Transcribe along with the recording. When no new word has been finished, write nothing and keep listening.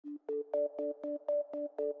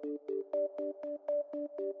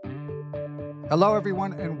Hello,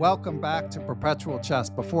 everyone, and welcome back to Perpetual Chess.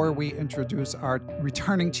 Before we introduce our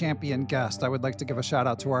returning champion guest, I would like to give a shout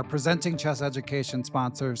out to our presenting chess education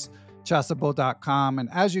sponsors, Chessable.com. And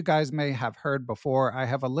as you guys may have heard before, I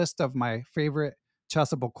have a list of my favorite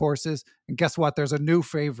Chessable courses. And guess what? There's a new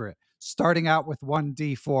favorite, starting out with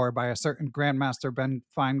 1D4 by a certain Grandmaster Ben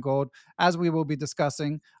Finegold, as we will be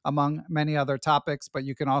discussing among many other topics. But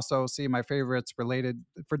you can also see my favorites related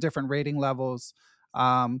for different rating levels,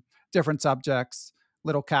 different subjects,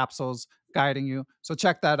 little capsules guiding you. So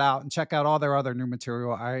check that out and check out all their other new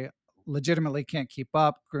material. I legitimately can't keep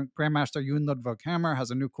up. Grandmaster Yoon Ludwig Hammer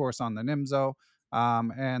has a new course on the Nimzo.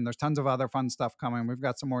 And there's tons of other fun stuff coming. We've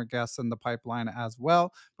got some more guests in the pipeline as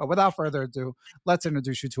well. But without further ado, let's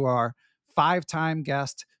introduce you to our 5-time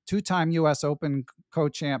guest, 2-time U.S. Open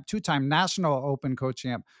co-champ, 2-time National Open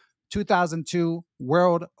co-champ, 2002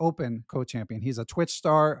 World Open co-champion. He's a Twitch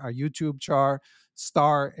star, a YouTube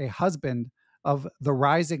star, a husband of the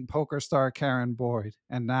rising poker star Karen Boyd,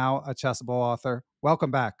 and now a Chessable author.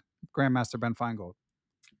 Welcome back, Grandmaster Ben Finegold.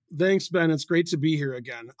 Thanks, Ben. It's great to be here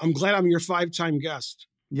again. I'm glad I'm your 5-time guest.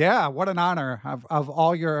 Yeah, what an honor of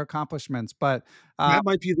all your accomplishments. But that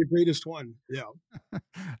might be the greatest one. Yeah.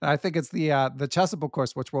 I think it's the Chessable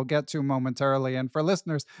course, which we'll get to momentarily. And for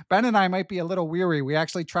listeners, Ben and I might be a little weary. We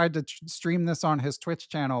actually tried to stream this on his Twitch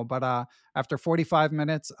channel, but after 45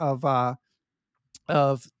 minutes of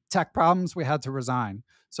tech problems, we had to resign.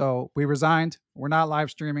 So we resigned. We're not live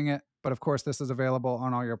streaming it. But of course, this is available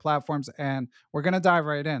on all your platforms, and we're going to dive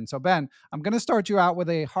right in. So, Ben, I'm going to start you out with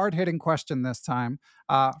a hard-hitting question this time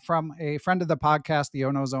from a friend of the podcast, the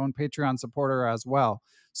Ono Zone Patreon supporter as well.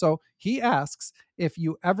 So he asks if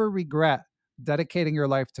you ever regret dedicating your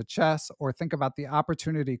life to chess or think about the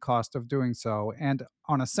opportunity cost of doing so. And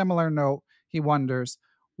on a similar note, he wonders,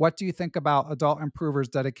 what do you think about adult improvers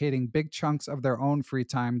dedicating big chunks of their own free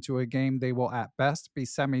time to a game they will at best be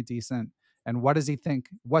semi-decent? And what does he think?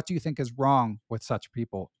 What do you think is wrong with such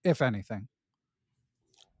people, if anything?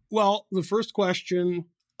 Well, the first question,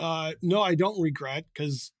 no, I don't regret,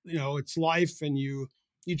 because it's life, and you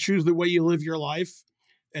choose the way you live your life,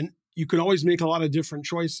 and you can always make a lot of different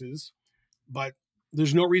choices, but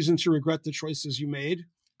there's no reason to regret the choices you made,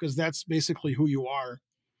 because that's basically who you are.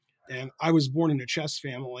 And I was born in a chess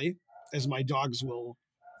family, as my dogs will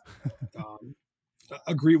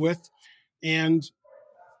agree with, and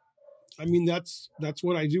I mean, that's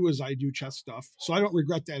what I do, is I do chess stuff. So I don't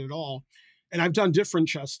regret that at all. And I've done different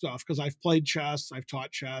chess stuff, because I've played chess, I've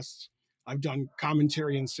taught chess, I've done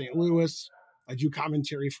commentary in St. Louis, I do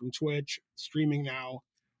commentary from Twitch, streaming now,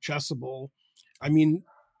 Chessable. I mean,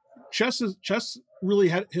 chess really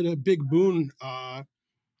hit a big boon,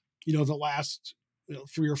 the last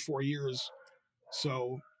 3 or 4 years.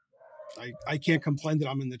 So I can't complain that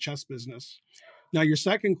I'm in the chess business. Now, your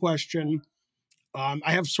second question,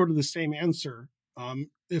 I have sort of the same answer.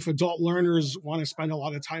 If adult learners want to spend a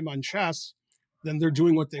lot of time on chess, then they're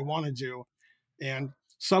doing what they want to do. And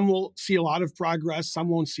some will see a lot of progress, some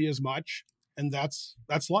won't see as much, and that's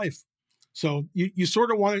life. So you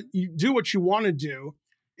sort of you do what you want to do,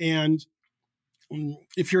 and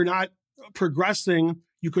if you're not progressing,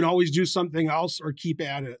 you can always do something else or keep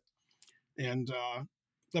at it. And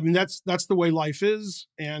I mean, that's the way life is,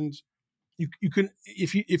 and you can,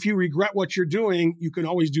 if you regret what you're doing, you can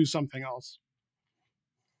always do something else.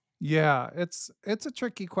 Yeah, it's a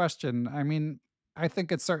tricky question. I mean, I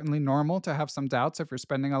think it's certainly normal to have some doubts if you're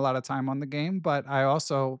spending a lot of time on the game, but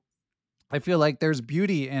I feel like there's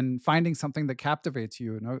beauty in finding something that captivates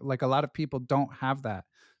you. Like a lot of people don't have that.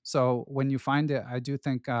 So when you find it, I do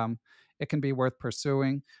think it can be worth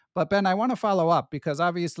pursuing. But Ben, I want to follow up, because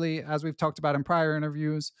obviously, as we've talked about in prior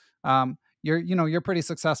interviews, you're pretty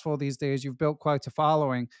successful these days. You've built quite a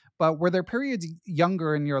following. But were there periods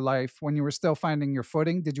younger in your life when you were still finding your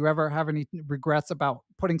footing? Did you ever have any regrets about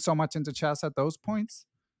putting so much into chess at those points?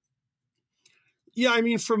 Yeah, I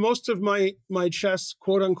mean, for most of my chess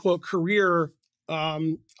quote unquote career,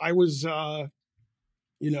 I was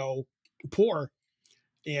poor,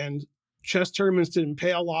 and chess tournaments didn't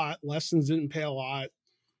pay a lot, lessons didn't pay a lot,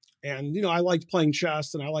 and I liked playing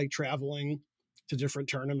chess, and I liked traveling to different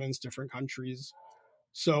tournaments, different countries.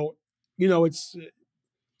 So it's,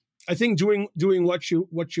 I think doing what you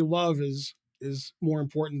love is more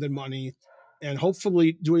important than money, and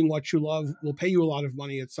hopefully doing what you love will pay you a lot of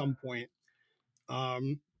money at some point.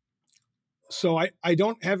 So I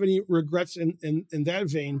don't have any regrets in that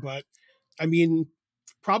vein, but I mean,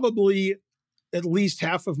 probably at least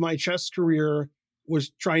half of my chess career was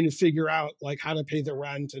trying to figure out like how to pay the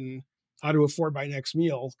rent and how to afford my next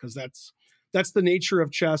meal, because that's the nature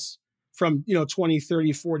of chess from 20,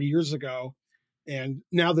 30, 40 years ago. And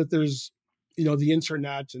now that there's the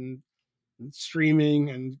internet and streaming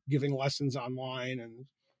and giving lessons online and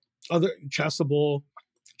other Chessable,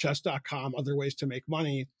 chess.com, other ways to make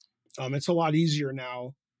money. It's a lot easier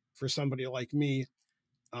now for somebody like me.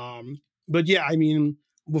 But yeah, I mean,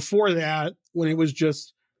 before that, when it was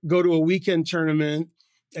just go to a weekend tournament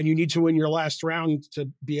and you need to win your last round to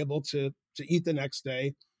be able to eat the next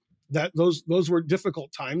day, those were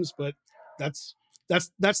difficult times, but that's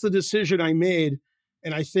the decision I made.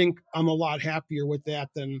 And I think I'm a lot happier with that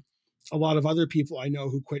than a lot of other people I know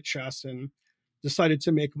who quit chess and decided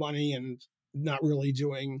to make money and not really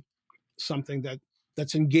doing something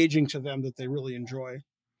that's engaging to them that they really enjoy.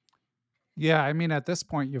 Yeah, I mean, at this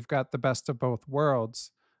point, you've got the best of both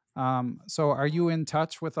worlds. So, are you in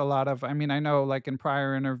touch with a lot of? I mean, I know, like in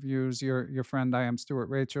prior interviews, your friend I am Stuart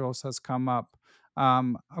Rachels has come up,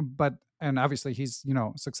 but and obviously he's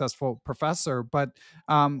successful professor. But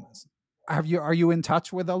are you in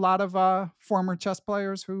touch with a lot of former chess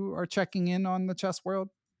players who are checking in on the chess world?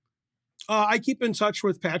 I keep in touch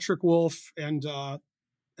with Patrick Wolf and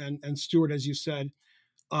Stuart, as you said.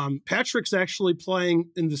 Patrick's actually playing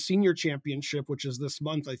in the senior championship, which is this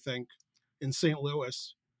month, I think, in St.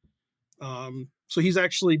 Louis. So he's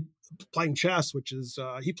actually playing chess, which is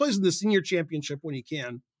he plays in the senior championship when he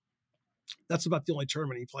can. That's about the only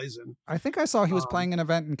tournament he plays in. I think I saw he was playing an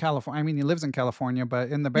event in California. I mean, he lives in California, but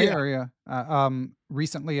in the Bay Area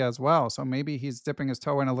recently as well. So maybe he's dipping his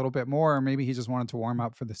toe in a little bit more, or maybe he just wanted to warm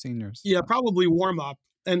up for the seniors. Yeah, probably warm up.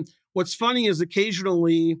 And what's funny is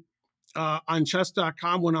occasionally on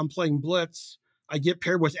chess.com when I'm playing Blitz, I get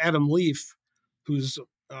paired with Adam Leaf, who's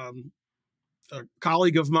a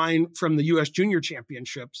colleague of mine from the U.S. Junior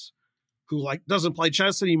Championships, who doesn't play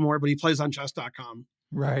chess anymore, but he plays on chess.com.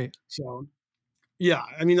 Right. So, yeah,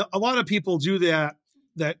 I mean, a lot of people do that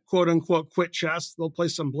quote unquote quit chess. They'll play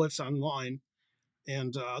some Blitz online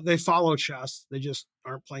and they follow chess. They just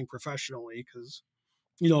aren't playing professionally because,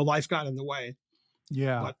 life got in the way.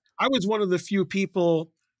 Yeah. But I was one of the few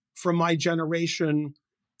people from my generation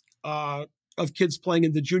of kids playing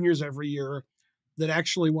in the juniors every year that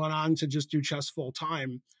actually went on to just do chess full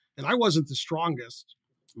time. And I wasn't the strongest.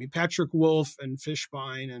 I mean, Patrick Wolf and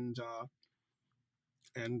Fishbein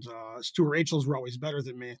and Stuart Rachels were always better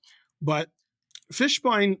than me. But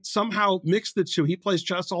Fishbein somehow mixed the two. He plays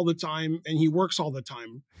chess all the time and he works all the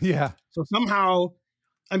time. Yeah. So somehow,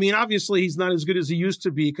 I mean, obviously he's not as good as he used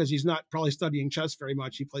to be because he's not probably studying chess very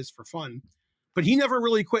much. He plays for fun. But he never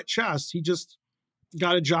really quit chess. He just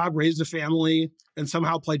got a job, raised a family, and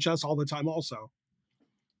somehow played chess all the time also.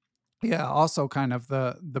 Yeah, also kind of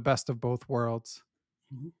the best of both worlds.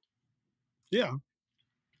 Mm-hmm. Yeah.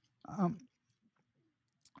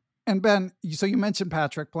 And Ben, so you mentioned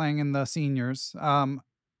Patrick playing in the seniors.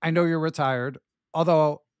 I know you're retired,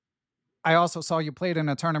 although I also saw you played in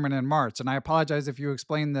a tournament in March, and I apologize if you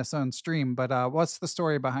explained this on stream, but what's the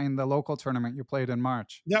story behind the local tournament you played in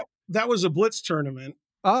March? That was a Blitz tournament.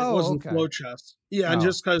 Oh, it wasn't okay. flow chess. Yeah, and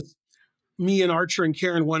just because me and Archer and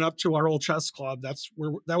Karen went up to our old chess club,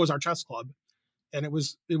 that was our chess club, and it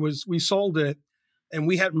was we sold it, and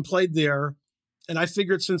we hadn't played there, and I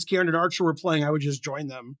figured since Karen and Archer were playing, I would just join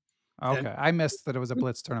them. Okay, I missed that it was a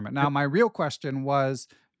Blitz tournament. Now, my real question was,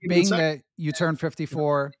 being that you turned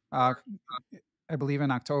 54, I believe in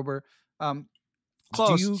October.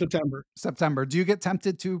 Close, September. September. Do you get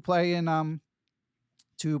tempted to play in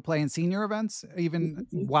senior events, even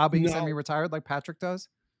while being semi-retired, like Patrick does?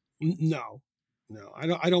 No.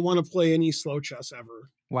 I don't want to play any slow chess ever.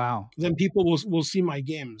 Wow. Then people will see my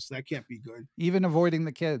games. That can't be good. Even avoiding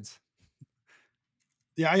the kids.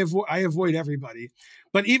 Yeah, I avoid everybody.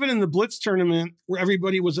 But even in the Blitz tournament, where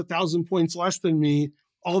everybody was 1,000 points less than me,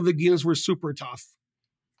 all the games were super tough.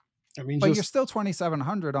 I mean, but you're still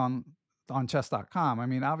 2,700 on chess.com. I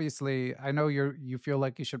mean, obviously, I know you feel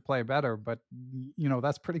like you should play better, but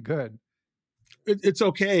that's pretty good. It's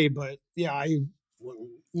okay, but yeah,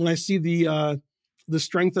 when I see the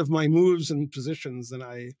strength of my moves and positions, then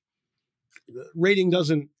the rating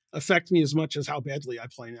doesn't affect me as much as how badly I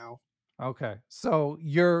play now. Okay. So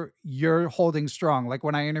you're holding strong. Like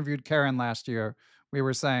when I interviewed Karen last year, we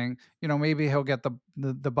were saying, maybe he'll get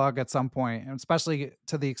the bug at some point, and especially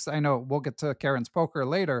to the extent, I know we'll get to Karen's poker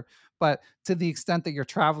later, but to the extent that you're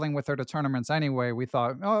traveling with her to tournaments anyway, we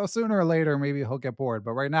thought, sooner or later, maybe he'll get bored.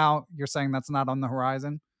 But right now you're saying that's not on the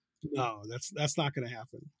horizon? No, that's not going to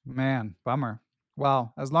happen. Man, bummer.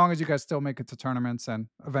 Well, as long as you guys still make it to tournaments and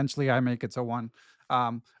eventually I make it to one.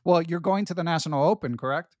 Well, you're going to the National Open,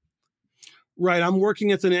 correct? Right. I'm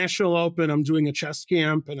working at the National Open. I'm doing a chess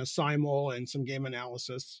camp and a simul and some game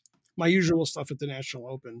analysis. My usual stuff at the National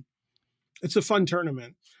Open. It's a fun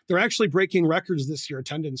tournament. They're actually breaking records this year,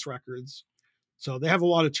 attendance records. So they have a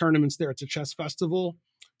lot of tournaments there. It's a chess festival.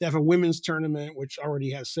 They have a women's tournament, which already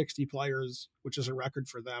has 60 players, which is a record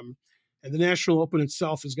for them. And the National Open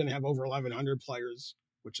itself is going to have over 1,100 players,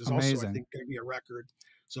 which is also, I think, going to be a record.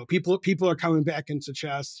 So people are coming back into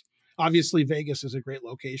chess. Obviously, Vegas is a great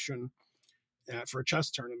location for a chess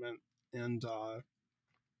tournament. And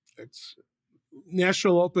it's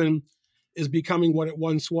National Open is becoming what it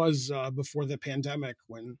once was before the pandemic,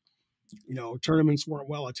 when tournaments weren't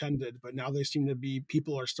well attended, but now they seem to be,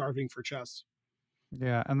 people are starving for chess.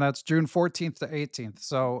 Yeah, and that's June 14th to 18th.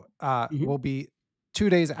 So we'll be 2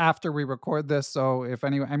 days after we record this. So if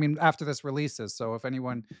anyone, I mean, after this releases, so if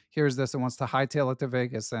anyone hears this and wants to hightail it to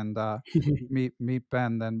Vegas and meet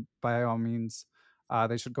Ben, then by all means,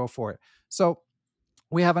 they should go for it. So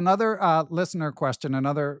we have another listener question,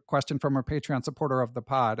 another question from a Patreon supporter of the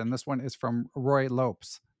pod. And this one is from Roy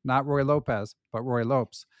Lopes, not Roy Lopez, but Roy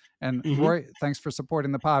Lopes. And Roy, thanks for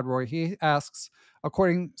supporting the pod, Roy. He asks,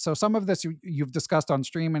 so some of this you've discussed on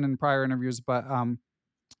stream and in prior interviews,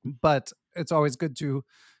 but it's always good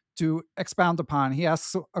to expound upon. He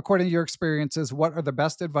asks, according to your experiences, what are the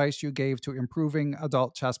best advice you gave to improving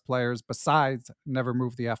adult chess players besides never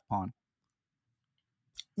move the F-pawn?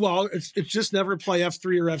 Well, it's just never play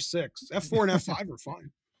F3 or F6. F4 and F5 are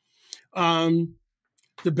fine.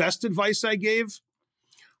 The best advice I gave?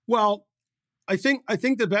 Well, I think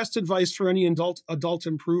the best advice for any adult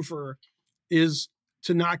improver is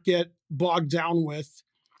to not get bogged down with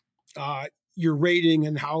your rating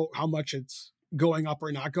and how much it's going up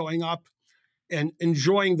or not going up, and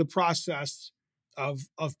enjoying the process of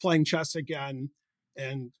playing chess again,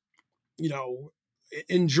 and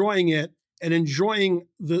enjoying it, and enjoying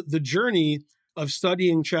the journey of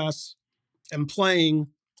studying chess and playing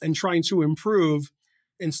and trying to improve,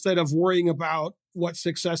 instead of worrying about what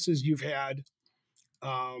successes you've had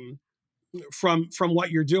from what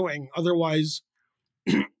you're doing. Otherwise,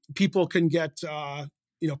 people can get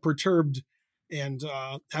perturbed and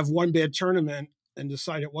have one bad tournament and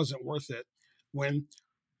decide it wasn't worth it, when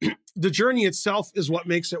the journey itself is what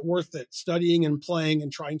makes it worth it. Studying and playing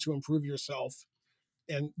and trying to improve yourself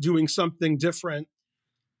and doing something different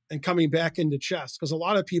and coming back into chess. Because a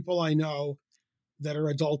lot of people I know that are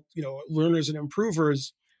adult, learners and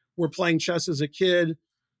improvers, were playing chess as a kid.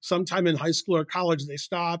 Sometime in high school or college, they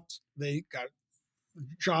stopped. They got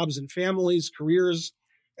jobs and families, careers,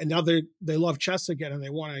 and now they love chess again and they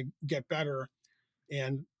want to get better.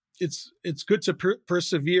 And it's good to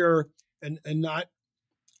persevere and not,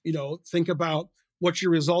 think about what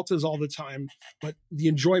your result is all the time, but the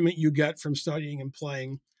enjoyment you get from studying and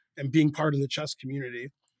playing and being part of the chess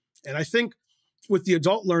community. And I think with the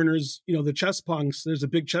adult learners, the chess punks, there's a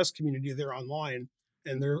big chess community there online,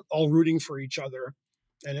 and they're all rooting for each other.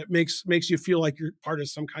 And it makes you feel like you're part of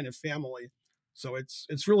some kind of family. So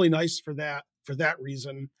it's really nice for that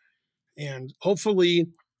reason. And hopefully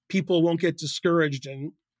people won't get discouraged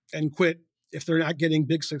and quit if they're not getting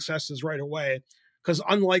big successes right away. Because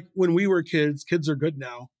unlike when we were kids are good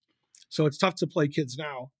now. So it's tough to play kids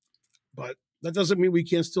now. But that doesn't mean we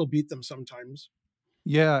can't still beat them sometimes.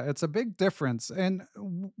 Yeah, it's a big difference. And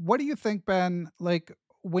what do you think, Ben, like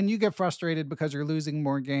when you get frustrated because you're losing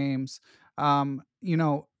more games, one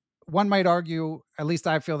might argue, at least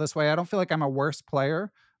I feel this way, I don't feel like I'm a worse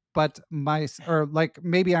player, but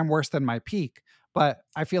maybe I'm worse than my peak, but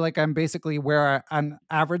I feel like I'm basically an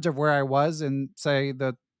average of where I was in, say,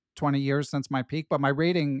 the 20 years since my peak, but my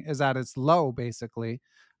rating is at its low, basically.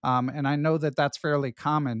 And I know that that's fairly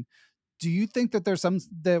common. Do you think that there's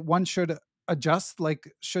that one should adjust?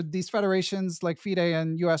 Like, should these federations like FIDE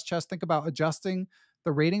and US Chess think about adjusting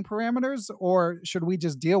the rating parameters, or should we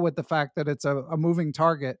just deal with the fact that it's a moving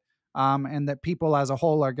target and that people as a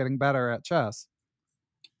whole are getting better at chess?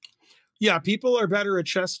 Yeah, people are better at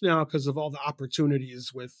chess now because of all the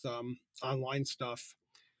opportunities with online stuff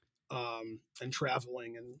and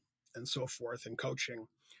traveling and so forth, and coaching.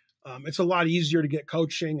 It's a lot easier to get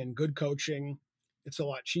coaching and good coaching. It's a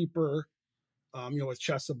lot cheaper, with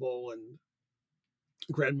Chessable and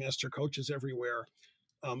grandmaster coaches everywhere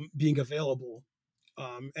being available.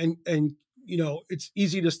 And it's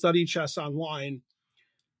easy to study chess online.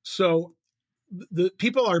 So the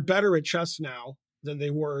people are better at chess now than they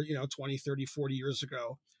were, 20, 30, 40 years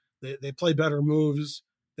ago. They play better moves.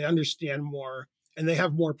 They understand more, and they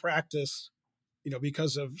have more practice,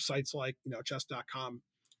 because of sites like, chess.com.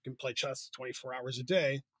 You can play chess 24 hours a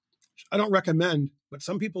day. I don't recommend, but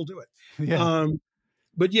some people do it. Yeah.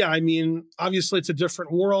 But yeah, I mean, obviously it's a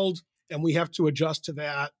different world and we have to adjust to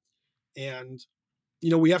that. And,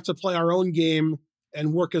 we have to play our own game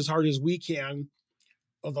and work as hard as we can.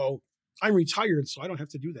 Although I'm retired, so I don't have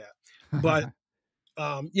to do that. But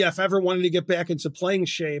Yeah, if I ever wanted to get back into playing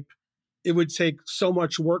shape, it would take so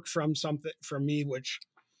much work from me, which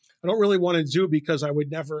I don't really want to do because I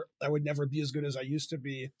would never be as good as I used to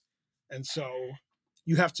be. And so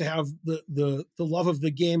you have to have the love of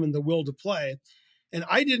the game and the will to play. And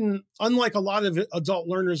I didn't, unlike a lot of adult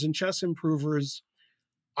learners and chess improvers,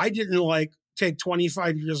 I didn't like take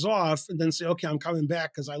 25 years off and then say, okay, I'm coming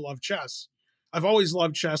back because I love chess. I've always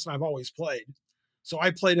loved chess and I've always played. So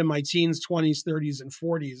I played in my teens, 20s, 30s, and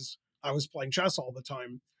 40s. I was playing chess all the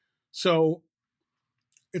time. So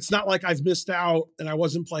it's not like I've missed out and I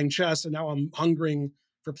wasn't playing chess and now I'm hungering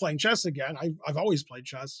for playing chess again. I've always played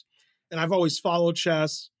chess and I've always followed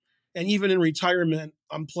chess. And even in retirement,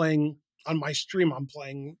 I'm playing on my stream, I'm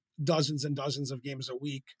playing dozens and dozens of games a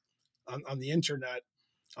week on the internet,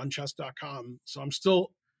 on chess.com. So I'm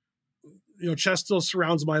still, chess still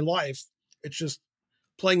surrounds my life. It's just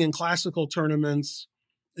playing in classical tournaments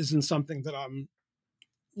isn't something that I'm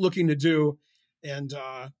looking to do. And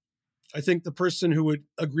I think the person who would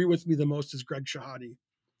agree with me the most is Greg Shahade.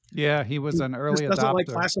 Yeah, he was an early doesn't adopter. Like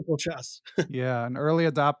classical chess. Yeah, an early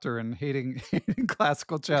adopter and hating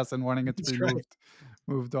classical chess and wanting it to be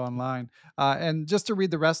moved online. And just to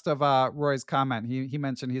read the rest of Roy's comment, he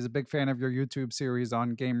mentioned he's a big fan of your YouTube series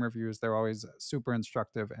on game reviews. They're always super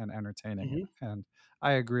instructive and entertaining. And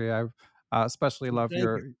I agree. I especially love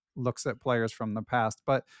your looks at players from the past.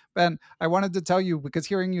 But Ben, I wanted to tell you, because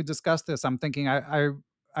hearing you discuss this, I'm thinking I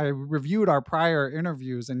reviewed our prior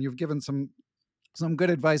interviews and you've given some good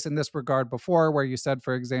advice in this regard before, where you said,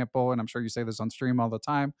 for example, and I'm sure you say this on stream all the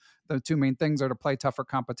time, the two main things are to play tougher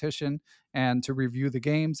competition and to review the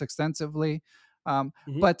games extensively.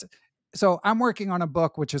 But so I'm working on a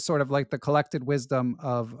book, which is sort of like the collected wisdom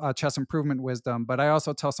of chess improvement wisdom, but I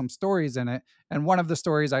also tell some stories in it. And one of the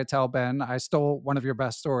stories I tell, Ben, I stole one of your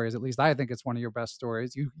best stories. At least I think it's one of your best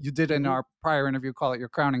stories. You did in our prior interview, call it your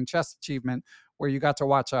crowning chess achievement, where you got to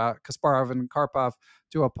watch Kasparov and Karpov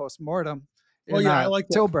do a postmortem. I like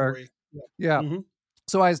that Tilburg. Story. Yeah.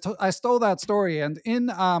 So I stole that story, and in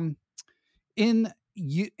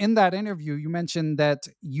that interview, you mentioned that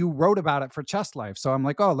you wrote about it for Chess Life. So I'm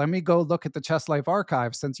like, oh, let me go look at the Chess Life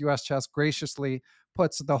archives, since US Chess graciously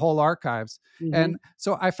puts the whole archives. And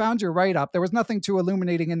so I found your write-up. There was nothing too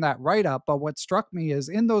illuminating in that write-up, but what struck me is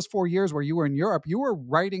in those 4 years where you were in Europe, you were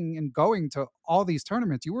writing and going to all these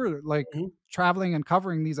tournaments. You were like traveling and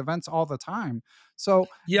covering these events all the time. So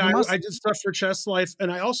yeah, I did stuff for Chess Life, and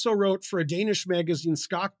I also wrote for a Danish magazine,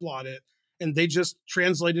 Skakbladet, and they just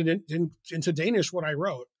translated it into Danish what I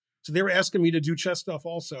wrote. So they were asking me to do chess stuff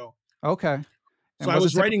also. Okay. So I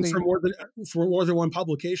was writing for more than one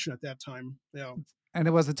publication at that time. Yeah. And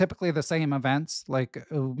it was typically the same events? Like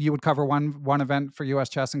you would cover one event for US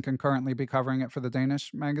Chess and concurrently be covering it for the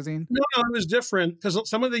Danish magazine? No, it was different because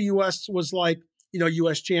some of the US was like,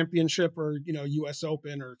 US Championship or, US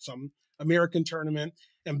Open or some American tournament,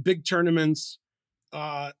 and big tournaments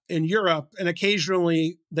in Europe. And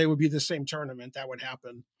occasionally they would be the same tournament that would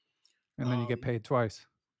happen. And then you get paid twice.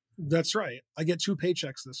 That's right. I get 2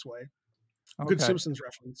 paychecks this way. Okay. Good Simpsons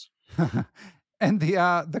reference. And the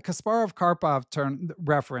Kasparov-Karpov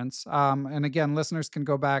reference, and again, listeners can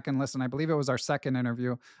go back and listen. I believe it was our second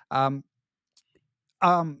interview. Were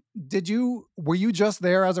you just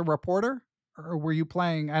there as a reporter, or were you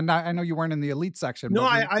playing? And I know you weren't in the elite section. No,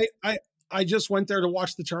 I just went there to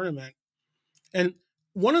watch the tournament. And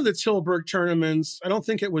one of the Tilburg tournaments, I don't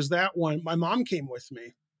think it was that one, my mom came with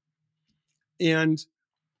me. And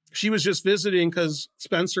she was just visiting because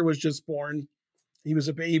Spencer was just born. He was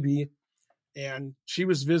a baby. And she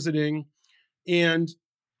was visiting. And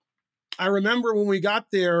I remember when we got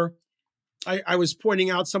there, I was pointing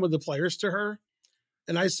out some of the players to her.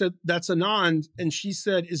 And I said, that's Anand. And she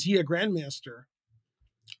said, is he a grandmaster?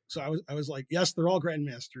 So I was like, yes, they're all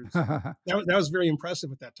grandmasters. that was very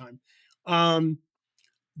impressive at that time.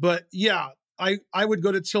 But yeah, I would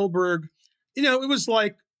go to Tilburg. It was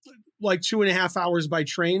like 2.5 hours by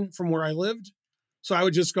train from where I lived. So I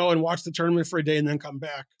would just go and watch the tournament for a day and then come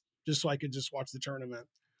back, just so I could just watch the tournament.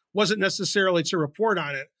 Wasn't necessarily to report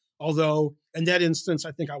on it, although in that instance,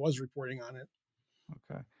 I think I was reporting on it.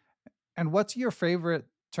 Okay. And what's your favorite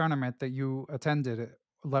tournament that you attended,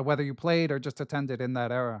 like whether you played or just attended in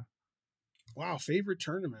that era? Wow, favorite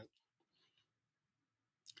tournament.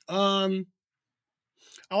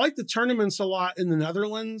 I like the tournaments a lot in the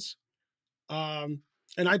Netherlands. And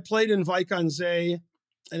I played in Wijk aan Zee.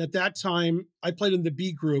 And at that time, I played in the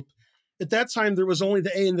B group. At that time, there was only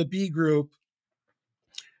the A and the B group.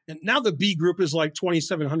 And now the B group is like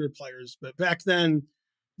 2,700 players. But back then,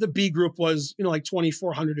 the B group was, like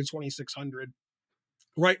 2,400 to 2,600,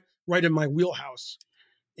 right in my wheelhouse.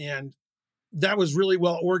 And that was really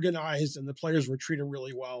well organized, and the players were treated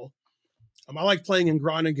really well. I like playing in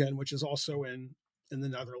Groningen, which is also in the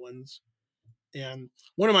Netherlands. And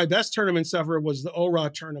one of my best tournaments ever was the ORA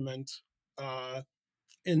tournament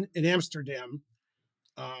in Amsterdam.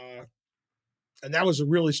 And that was a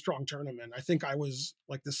really strong tournament. I think I was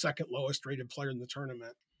like the second lowest rated player in the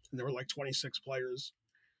tournament, and there were like 26 players.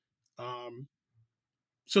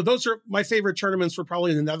 So those are my favorite tournaments. Were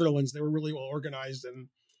probably in the Netherlands. They were really well organized, and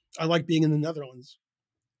I like being in the Netherlands.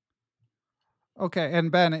 Okay,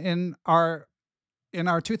 and Ben, in our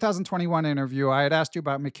 2021 interview, I had asked you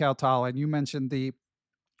about Mikhail Tal, and you mentioned the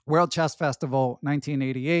World Chess Festival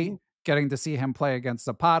 1988, getting to see him play against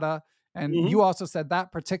Zapata. And you also said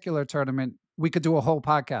that particular tournament we could do a whole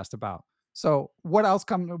podcast about. So what else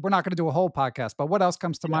we're not going to do a whole podcast, but what else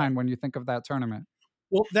comes to mind when you think of that tournament?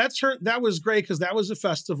 Well, that was great because that was a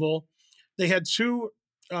festival. They had two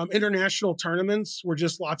international tournaments where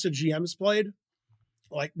just lots of GMs played,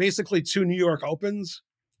 like basically two New York Opens.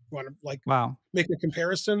 You want to make a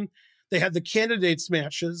comparison? They had the candidates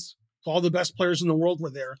matches. All the best players in the world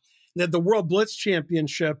were there. They had the World Blitz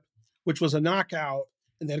Championship, which was a knockout,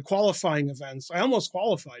 and they had qualifying events. I almost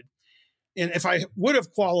qualified. And if I would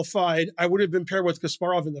have qualified, I would have been paired with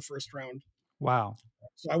Kasparov in the first round. Wow.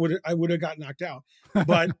 So I would have got knocked out.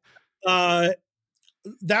 But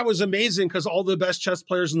that was amazing because all the best chess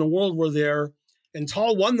players in the world were there. And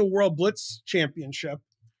Tal won the World Blitz Championship.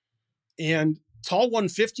 And Tal won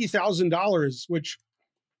 $50,000, which,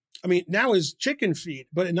 I mean, now is chicken feed.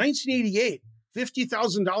 But in 1988,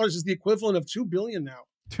 $50,000 is the equivalent of $2 billion now.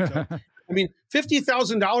 So, I mean,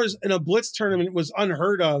 $50,000 in a Blitz tournament was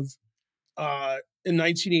unheard of in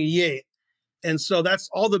 1988. And so that's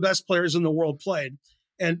all the best players in the world played.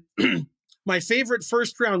 And my favorite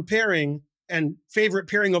first round pairing and favorite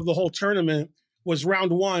pairing of the whole tournament was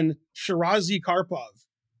round one, Shirazi-Karpov.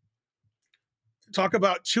 Talk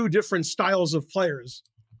about two different styles of players.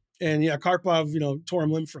 And yeah, Karpov, tore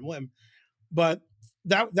him limb from limb. But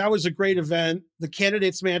that was a great event. The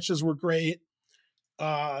candidates matches were great.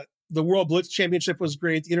 The World Blitz Championship was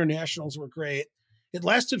great. The internationals were great. It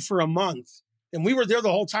lasted for a month. And we were there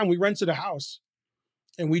the whole time. We rented a house.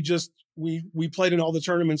 And we played in all the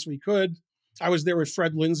tournaments we could. I was there with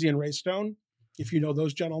Fred, Lindsay, and Ray Stone, if you know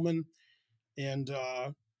those gentlemen. And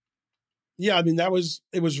yeah, I mean,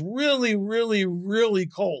 it was really, really, really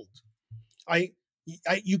cold.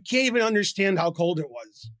 You can't even understand how cold it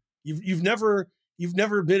was. You've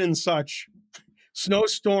never been in such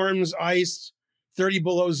snowstorms, ice, 30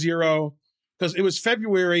 below zero, because it was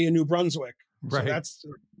February in New Brunswick. Right. So that's,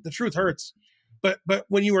 the truth hurts. But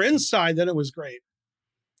when you were inside, then it was great.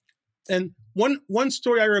 And one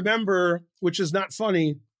story I remember, which is not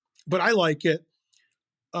funny, but I like it.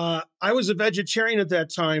 I was a vegetarian at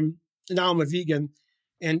that time. And now I'm a vegan.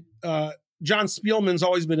 And John Speelman's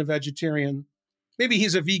always been a vegetarian. Maybe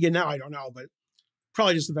he's a vegan now, I don't know, but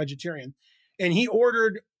probably just a vegetarian. And he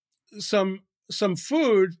ordered some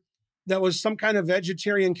food that was some kind of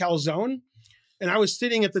vegetarian calzone. And I was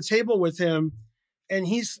sitting at the table with him, and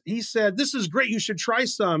he said, "This is great, you should try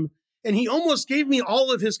some." And he almost gave me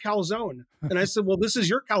all of his calzone. And I said, "Well, this is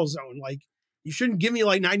your calzone. Like, you shouldn't give me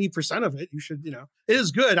like 90% of it. You should, it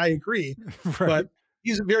is good, I agree." Right. But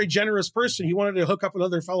he's a very generous person. He wanted to hook up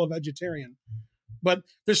another fellow vegetarian. But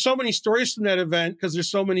there's so many stories from that event because there's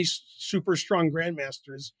so many super strong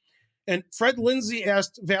grandmasters. And Fred Lindsay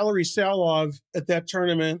asked Valery Salov at that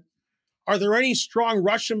tournament, "Are there any strong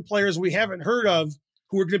Russian players we haven't heard of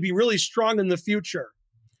who are going to be really strong in the future?"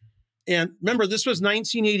 And remember, this was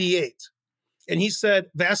 1988. And he said,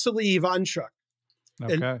 Vasyl Ivanchuk.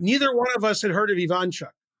 Okay. And neither one of us had heard of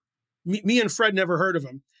Ivanchuk. Me and Fred never heard of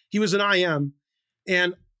him. He was an IM.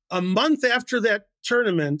 And a month after that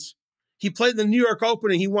tournament, he played the New York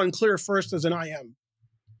Open and he won clear first as an IM.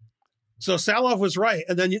 So Salov was right.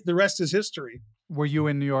 And then the rest is history. Were you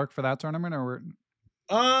in New York for that tournament or?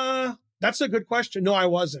 That's a good question. No, I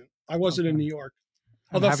wasn't. I wasn't in New York.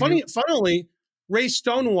 Although funnily, Ray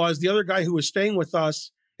Stone was the other guy who was staying with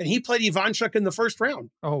us, and he played Ivanchuk in the first round.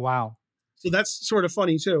 Oh, wow. So that's sort of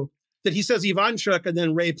funny too, that he says Ivanchuk and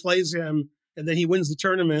then Ray plays him and then he wins the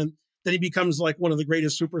tournament. Then he becomes like one of the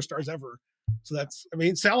greatest superstars ever. So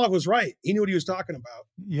Salov was right. He knew what he was talking about.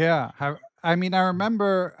 Yeah. I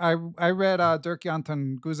remember I read Dirk-Jan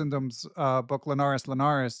Guzendam's book,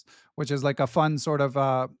 Linares, which is like a fun sort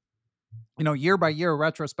of, year by year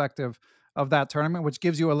retrospective of that tournament, which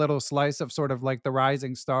gives you a little slice of sort of like the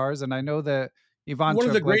rising stars. And I know that Ivanchuk, one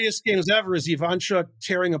of the greatest games ever is Ivanchuk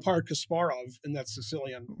tearing apart Kasparov in that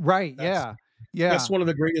Sicilian. Right. Yeah. That's one of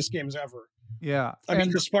the greatest games ever. Yeah.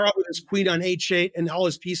 Kasparov with his queen on h8 and all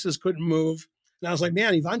his pieces couldn't move. And I was like,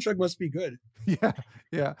 man, Ivanchuk must be good. Yeah,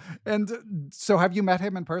 yeah. And so have you met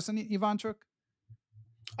him in person, Ivanchuk?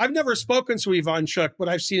 I've never spoken to Ivanchuk, but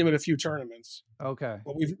I've seen him at a few tournaments. Okay.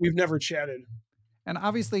 But we've never chatted. And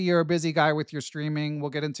obviously you're a busy guy with your streaming.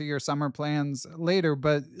 We'll get into your summer plans later,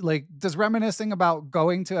 but like, does reminiscing about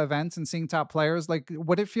going to events and seeing top players, like,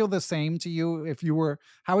 would it feel the same to you if you were,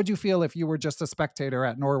 how would you feel if you were just a spectator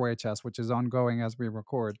at Norway Chess, which is ongoing as we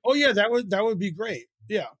record? Oh yeah, that would be great.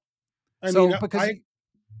 Yeah. I So mean, because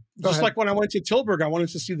just like when I went to Tilburg, I wanted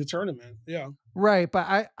to see the tournament. Yeah. right.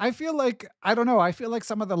 But I feel like, I don't know. I feel like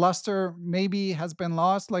some of the luster maybe has been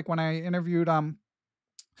lost. Like when I interviewed,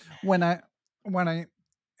 when I, when I,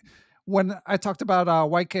 when I talked about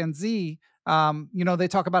White and Z, you know, they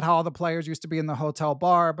talk about how all the players used to be in the hotel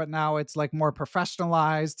bar, but now it's like more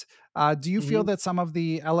professionalized. Do you feel that some of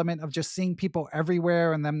the element of just seeing people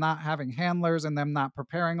everywhere and them not having handlers and them not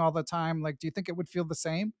preparing all the time, like, do you think it would feel the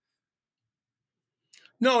same?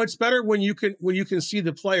 No, it's better when you can see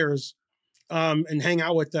the players and hang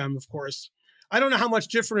out with them, of course. I don't know how much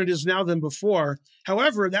different it is now than before.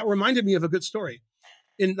 However, that reminded me of a good story.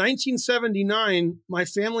 In 1979, my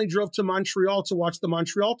family drove to Montreal to watch the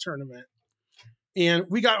Montreal tournament. And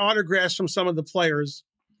we got autographs from some of the players.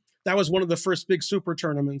 That was one of the first big super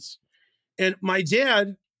tournaments. And my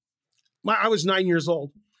dad, I was 9 years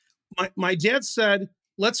old. My dad said,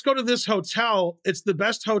 let's go to this hotel. It's the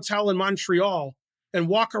best hotel in Montreal, and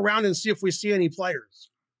walk around and see if we see any players.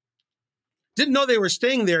 Didn't know they were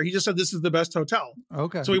staying there. He just said, this is the best hotel.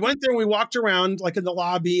 Okay. So we went there and we walked around like in the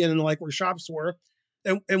lobby and like where shops were.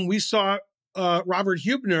 And we saw Robert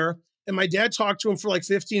Hubner, and my dad talked to him for like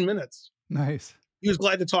 15 minutes. Nice. He was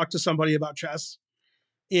glad to talk to somebody about chess.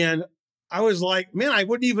 And I was like, man, I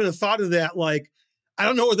wouldn't even have thought of that. Like, I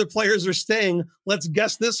don't know where the players are staying. Let's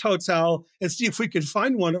guess this hotel and see if we could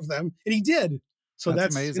find one of them. And he did. So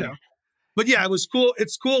that's amazing. You know. But yeah, it was cool.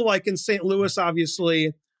 It's cool, like in St. Louis,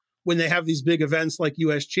 obviously, when they have these big events like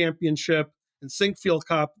U.S. Championship and Sinkfield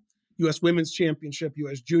Cup, U.S. Women's Championship,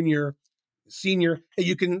 U.S. Junior, Senior.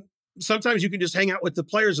 And sometimes you can just hang out with the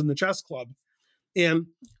players in the chess club. And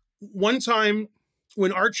one time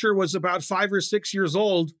when Archer was about 5 or 6 years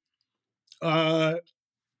old, Fabi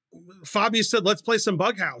said, let's play some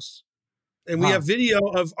Bug House. And we have video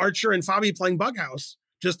of Archer and Fabi playing Bug House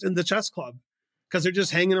just in the chess club because they're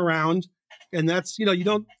just hanging around. And that's, you know, you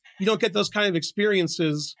don't get those kind of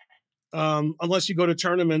experiences unless you go to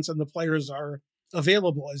tournaments and the players are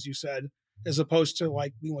available, as you said, as opposed to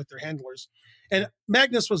like being with their handlers. And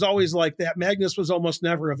Magnus was always like that. Magnus was almost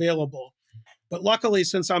never available. But luckily,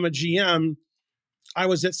 since I'm a GM, I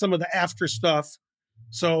was at some of the after stuff.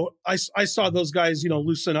 So I saw those guys, you know,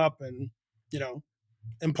 loosen up and, you know,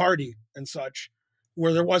 and party and such,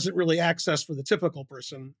 where there wasn't really access for the typical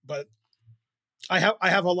person. But I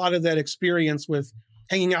have a lot of that experience with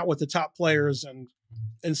hanging out with the top players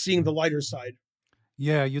and seeing the lighter side.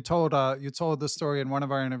 Yeah, you told the story in one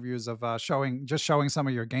of our interviews of showing some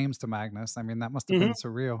of your games to Magnus. I mean, that must have been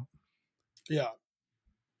surreal. Yeah.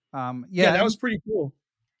 Yeah, that was pretty cool.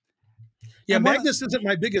 Yeah, Magnus isn't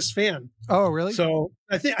my biggest fan. Oh, really? So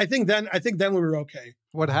I think then we were okay.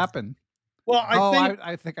 What happened? Well,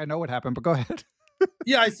 I think I know what happened, but go ahead.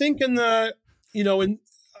 Yeah, I think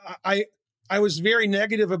I was very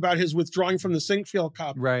negative about his withdrawing from the Sinkfield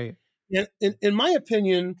Cup. Right. And in my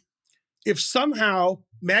opinion, if somehow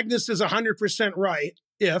Magnus is 100% right,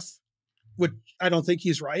 which I don't think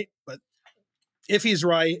he's right, but if he's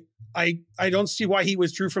right, I don't see why he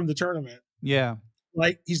withdrew from the tournament. Yeah.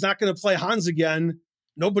 Like, he's not going to play Hans again.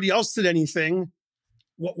 Nobody else did anything.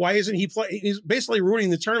 Why isn't he play? He's basically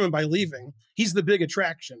ruining the tournament by leaving. He's the big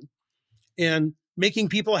attraction. And making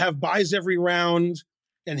people have buys every round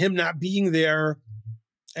and him not being there.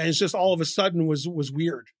 And it's just all of a sudden was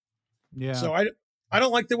weird. Yeah. So I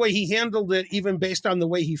don't like the way he handled it, even based on the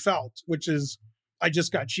way he felt, which is, I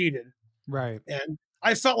just got cheated. Right. And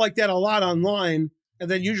I felt like that a lot online. And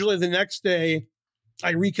then usually the next day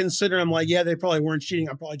I reconsider. I'm like, yeah, they probably weren't cheating.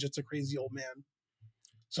 I'm probably just a crazy old man.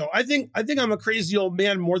 So I think I'm a crazy old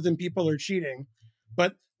man more than people are cheating.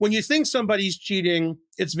 But when you think somebody's cheating,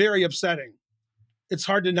 it's very upsetting. It's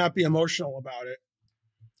hard to not be emotional about it.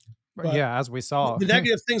 But yeah, as we saw. The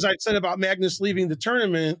negative things I said about Magnus leaving the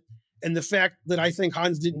tournament and the fact that I think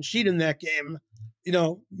Hans didn't cheat in that game, you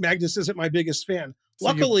know, Magnus isn't my biggest fan. So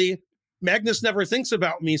luckily, Magnus never thinks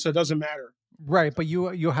about me, so it doesn't matter. Right, but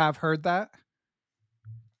you have heard that?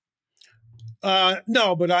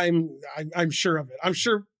 No, but I'm sure of it. I'm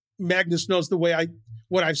sure Magnus knows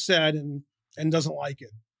what I've said and doesn't like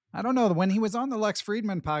it. I don't know. When he was on the Lex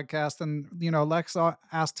Friedman podcast and, you know, Lex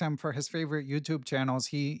asked him for his favorite YouTube channels,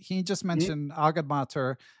 he just mentioned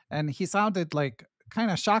Agadmatur and he sounded like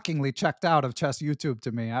kind of shockingly checked out of chess YouTube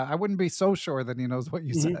to me. I wouldn't be so sure that he knows what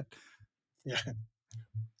you said. Yeah.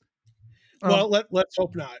 Well, let's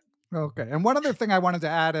hope not. Okay. And one other thing I wanted to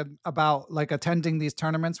add about like attending these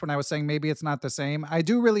tournaments when I was saying maybe it's not the same, I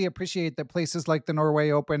do really appreciate that places like the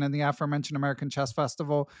Norway Open and the aforementioned American Chess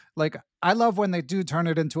Festival, like I love when they do turn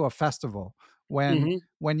it into a festival. When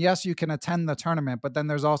yes, you can attend the tournament, but then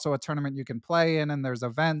there's also a tournament you can play in and there's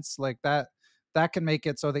events like that can make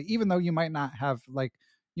it so that even though you might not have like,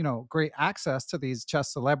 you know, great access to these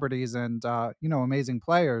chess celebrities and, you know, amazing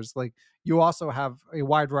players, like you also have a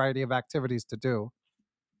wide variety of activities to do.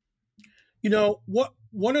 You know,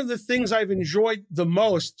 one of the things I've enjoyed the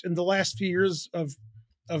most in the last few years of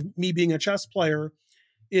me being a chess player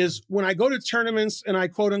is when I go to tournaments and I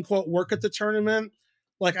quote unquote work at the tournament.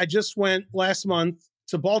 Like I just went last month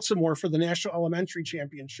to Baltimore for the National Elementary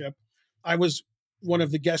Championship. I was one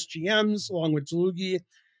of the guest GMs along with Dlugi,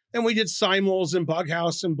 and we did simuls and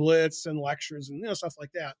Bughouse and Blitz and lectures and, you know, stuff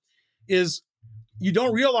like that. Is you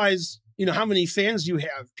don't realize, you know, how many fans you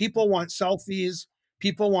have. People want selfies.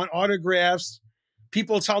 People want autographs.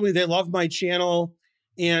 People tell me they love my channel.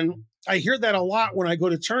 And I hear that a lot when I go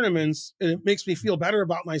to tournaments, and it makes me feel better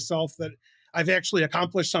about myself that I've actually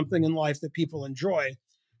accomplished something in life that people enjoy.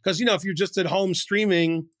 Because, you know, if you're just at home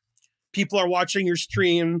streaming, people are watching your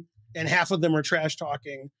stream and half of them are trash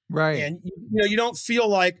talking. Right. And, you know, you don't feel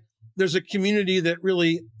like there's a community that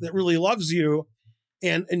really loves you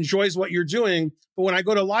and enjoys what you're doing. But when I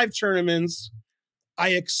go to live tournaments, I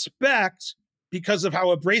expect, because of how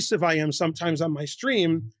abrasive I am sometimes on my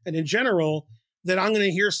stream and in general, that I'm going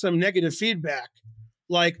to hear some negative feedback.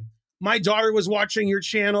 Like, my daughter was watching your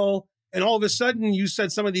channel and all of a sudden you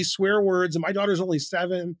said some of these swear words and my daughter's only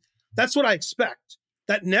 7. That's what I expect.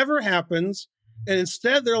 That never happens. And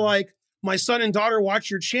instead they're like, my son and daughter watch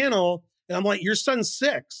your channel. And I'm like, your son's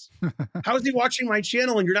 6. How is he watching my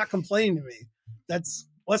channel and you're not complaining to me? That's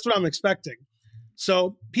what I'm expecting.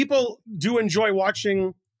 So people do enjoy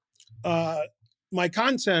watching my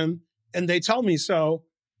content, and they tell me so.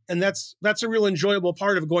 And that's a real enjoyable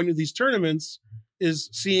part of going to these tournaments, is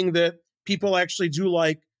seeing that people actually do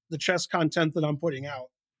like the chess content that I'm putting out.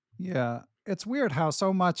 Yeah. It's weird how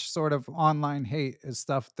so much sort of online hate is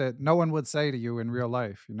stuff that no one would say to you in real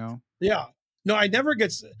life, you know? Yeah. No, I never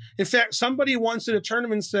get. In fact, somebody once at a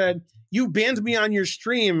tournament said, you banned me on your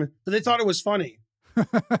stream, but they thought it was funny.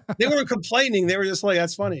 They weren't complaining. They were just like,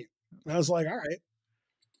 that's funny. And I was like, all right.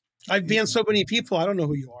 I've banned so many people. I don't know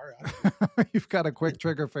who you are. You've got a quick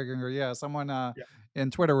trigger finger. Yeah. Someone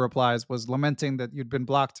in Twitter replies was lamenting that you'd been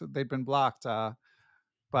blocked. They'd been blocked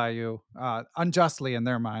by you unjustly in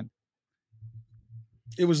their mind.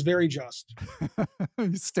 It was very just.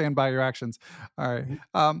 You stand by your actions. All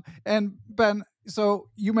right. And Ben, so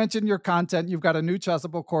you mentioned your content. You've got a new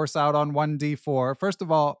Chessable course out on 1D4. First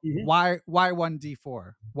of all, why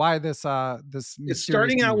 1D4? Why this It's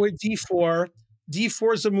starting out with D4.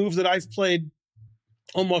 D4 is a move that I've played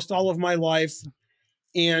almost all of my life.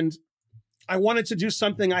 And I wanted to do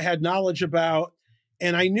something I had knowledge about.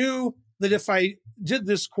 And I knew that if I did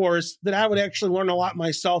this course, that I would actually learn a lot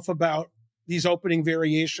myself about these opening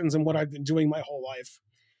variations and what I've been doing my whole life.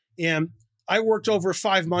 And I worked over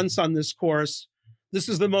 5 months on this course. This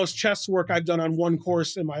is the most chess work I've done on one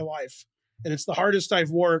course in my life. And it's the hardest I've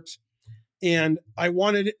worked. And I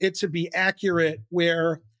wanted it to be accurate,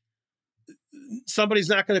 where somebody's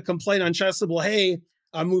not going to complain on Chessable, hey,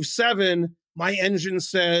 on move 7, my engine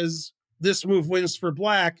says this move wins for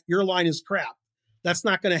black. Your line is crap. That's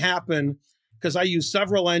not going to happen, because I use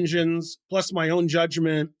several engines plus my own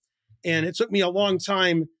judgment. And it took me a long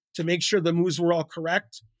time to make sure the moves were all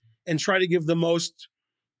correct and try to give the most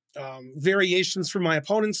variations from my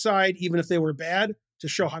opponent's side, even if they were bad, to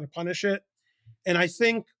show how to punish it. And I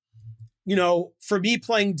think, you know, for me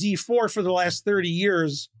playing D4 for the last 30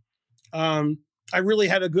 years, I really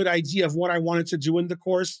had a good idea of what I wanted to do in the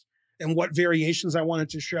course and what variations I wanted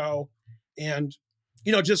to show. And,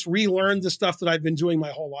 you know, just relearn the stuff that I've been doing my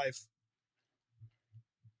whole life.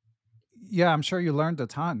 Yeah, I'm sure you learned a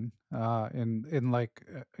ton in like,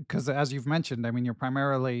 because as you've mentioned, I mean, you're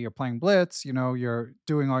playing Blitz, you know, you're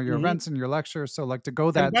doing all your events and your lectures. So like to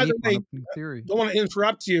go that deep on opening theory. Don't want to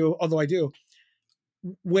interrupt you, although I do.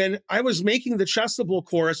 When I was making the Chessable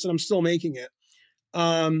course, and I'm still making it,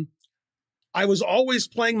 I was always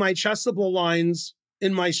playing my Chessable lines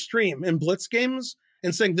in my stream in Blitz games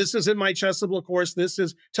and saying, this is in my Chessable course. This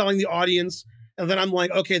is telling the audience. And then I'm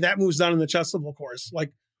like, okay, that move's done in the Chessable course.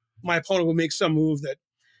 Like, my opponent would make some move that,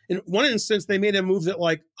 in one instance, they made a move that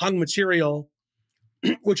like hung material,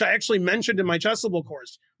 which I actually mentioned in my Chessable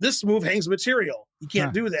course. This move hangs material. You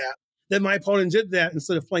can't do that. then my opponent did that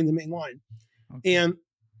instead of playing the main line. Okay. And,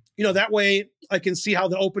 that way I can see how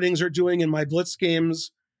the openings are doing in my blitz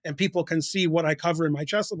games, and people can see what I cover in my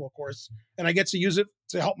chessable course. And I get to use it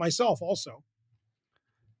to help myself also.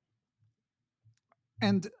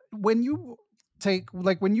 And when you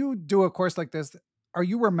when you do a course like this, are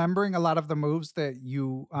you remembering a lot of the moves that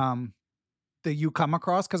you come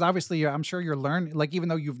across? Because obviously, I'm sure you're learning, like, even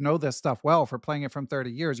though you know this stuff well for playing it from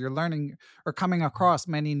 30 years, you're learning or coming across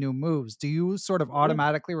many new moves. Do you sort of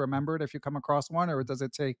automatically remember it if you come across one, or does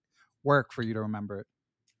it take work for you to remember it?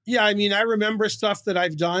 Yeah, I mean, I remember stuff that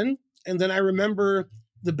I've done, and then I remember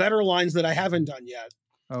the better lines that I haven't done yet.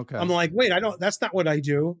 Okay. I'm like, wait, that's not what I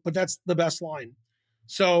do, but that's the best line.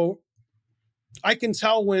 So I can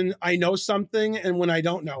tell when I know something and when I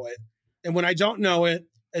don't know it. And when I don't know it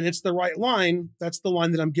and it's the right line, that's the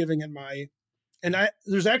line that I'm giving in my,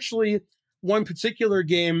 there's actually one particular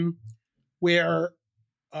game where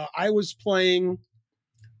I was playing,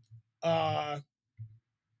 I'm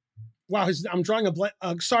drawing a blank,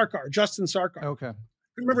 Sarkar, Justin Sarkar. Okay. I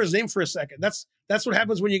remember his name for a second. That's what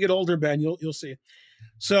happens when you get older, Ben. You'll see.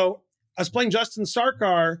 So I was playing Justin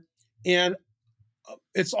Sarkar, and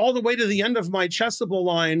it's all the way to the end of my chessable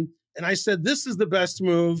line, and I said, this is the best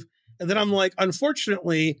move. And then I'm like,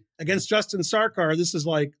 unfortunately, against Justin Sarkar, this is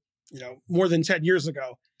like, more than 10 years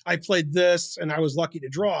ago, I played this and I was lucky to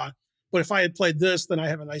draw. But if I had played this, then I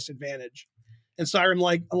have a nice advantage. And so I'm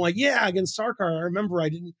like, yeah, against Sarkar, I remember I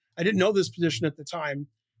didn't know this position at the time,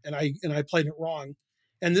 and I played it wrong.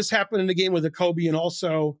 And this happened in a game with a Kobe, and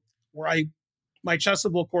also where my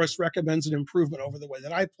chessable course recommends an improvement over the way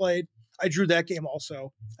that I played. I drew that game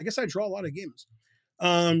also. I guess I draw a lot of games.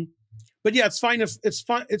 But yeah, it's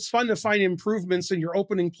fun to find improvements in your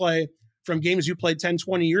opening play from games you played 10,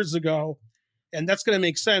 20 years ago. And that's going to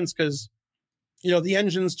make sense because, the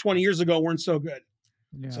engines 20 years ago weren't so good.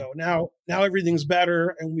 Yeah. So now everything's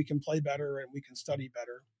better, and we can play better, and we can study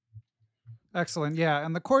better. Excellent. Yeah.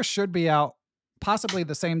 And the course should be out possibly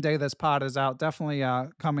the same day this pod is out. Definitely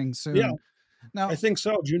coming soon. Yeah. Now, I think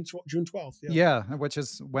so. June 12th. Yeah. Which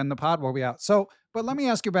is when the pod will be out. So, but let me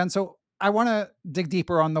ask you, Ben, so I want to dig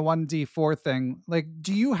deeper on the 1d4 thing. Like,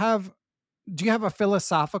 do you have a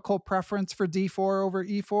philosophical preference for d4 over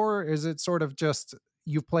e4? Or is it sort of just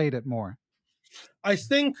you played it more? I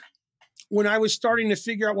think when I was starting to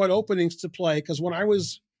figure out what openings to play, because when I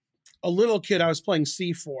was a little kid, I was playing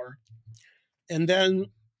c4. And then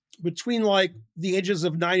between like the ages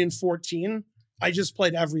of 9 and 14, I just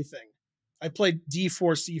played everything. I played d4,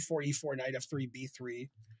 c4, e4, knight f3, b3.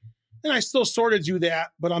 And I still sort of do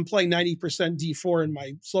that, but I'm playing 90% d4 in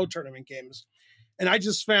my slow tournament games. And I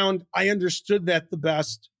just found I understood that the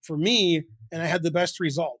best for me, and I had the best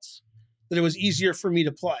results, that it was easier for me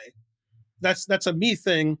to play. That's a me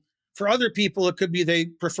thing. For other people, it could be they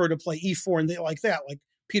prefer to play e4 and they like that. Like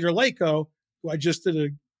Peter Lako, who I just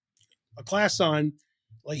did a class on,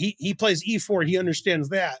 like he plays e4, he understands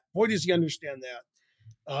that. Boy, does he understand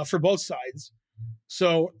that for both sides.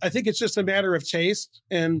 So I think it's just a matter of taste.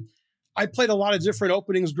 And I played a lot of different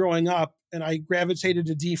openings growing up, and I gravitated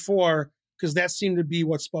to d4 because that seemed to be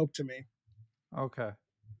what spoke to me. Okay.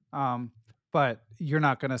 But you're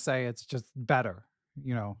not going to say it's just better,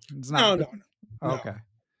 it's not. No. Okay.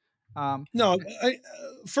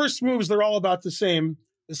 First moves, they're all about the same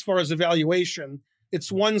as far as evaluation.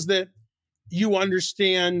 It's ones that you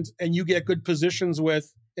understand and you get good positions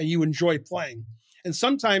with and you enjoy playing. And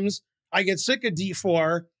sometimes I get sick of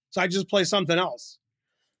d4, so I just play something else.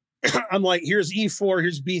 I'm like, here's e4,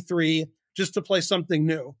 here's b3, just to play something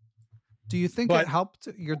new. Do you think it helped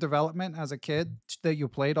your development as a kid that you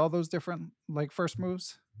played all those different first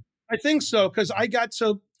moves? I think so, because I got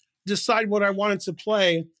to decide what I wanted to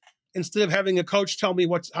play instead of having a coach tell me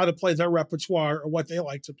how to play their repertoire or what they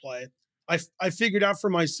like to play. I figured out for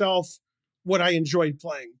myself what I enjoyed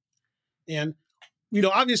playing. And,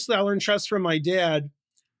 obviously I learned chess from my dad.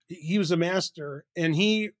 He was a master, and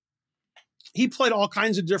he played all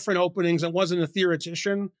kinds of different openings and wasn't a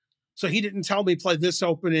theoretician. So he didn't tell me play this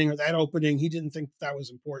opening or that opening. He didn't think that was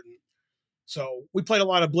important. So we played a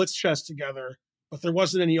lot of blitz chess together, but there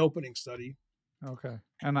wasn't any opening study. Okay.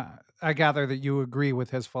 And I gather that you agree with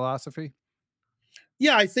his philosophy?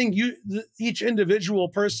 Yeah, I think each individual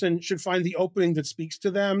person should find the opening that speaks to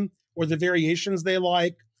them or the variations they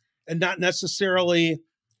like, and not necessarily,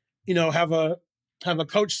 have a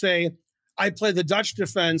coach say, I play the Dutch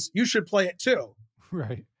defense, you should play it too.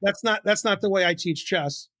 Right. That's not the way I teach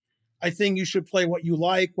chess. I think you should play what you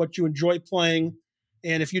like, what you enjoy playing.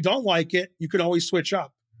 And if you don't like it, you can always switch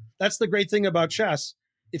up. That's the great thing about chess.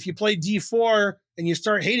 If you play d4 and you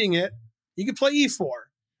start hating it, you can play e4.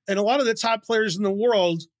 And a lot of the top players in the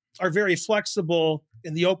world are very flexible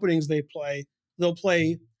in the openings they play. They'll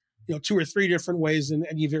play, 2 or 3 different ways in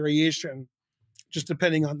any variation, just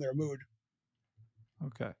depending on their mood.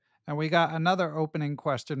 Okay. And we got another opening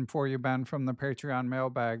question for you, Ben, from the Patreon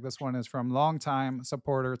mailbag. This one is from longtime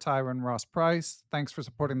supporter Tyron Ross Price. Thanks for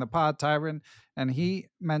supporting the pod, Tyron. And he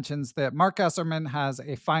mentions that Mark Esserman has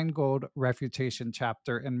a Finegold refutation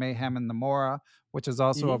chapter in Mayhem in the Mora, which is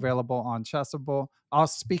also available on Chessable.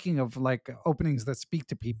 Also, speaking of like openings that speak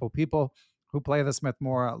to people who play the Smith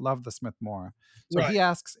Mora love the Smith Mora. So he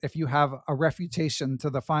asks if you have a refutation to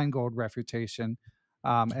the Finegold refutation.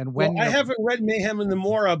 And when I haven't read Mayhem in the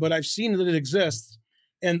Mora, but I've seen that it exists.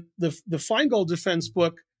 And the Finegold defense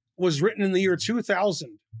book was written in the year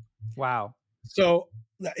 2000. Wow. So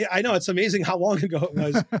I know it's amazing how long ago it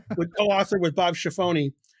was. With co-authored with Bob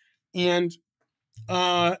Schiavone. And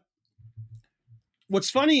what's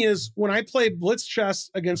funny is when I play blitz chess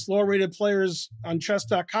against lower rated players on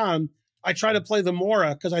chess.com, I try to play the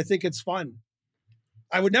Mora because I think it's fun.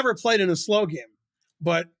 I would never play it in a slow game,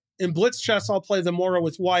 but in blitz chess, I'll play the Mora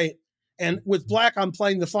with white. And with black, I'm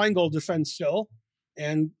playing the Finegold defense still.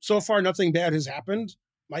 And so far, nothing bad has happened.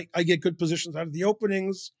 I get good positions out of the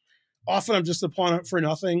openings. Often, I'm just a pawn up for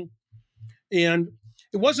nothing. And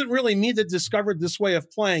it wasn't really me that discovered this way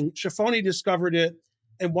of playing. Schiavone discovered it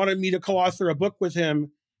and wanted me to co-author a book with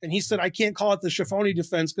him. And he said, I can't call it the Schiavone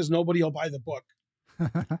defense because nobody will buy the book.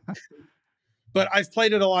 But I've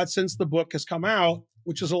played it a lot since the book has come out,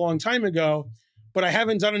 which is a long time ago. But I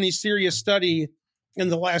haven't done any serious study in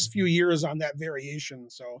the last few years on that variation.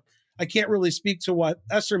 So I can't really speak to what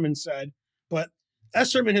Esserman said. But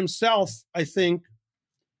Esserman himself, I think,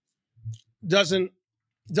 doesn't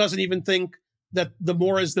even think that the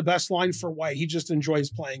Mora is the best line for white. He just enjoys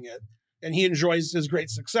playing it. And he enjoys his great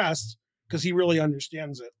success because he really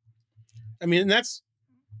understands it. I mean, and that's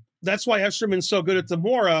why Esserman's so good at the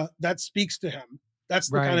Mora. That speaks to him. That's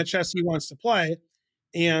the kind of chess he wants to play.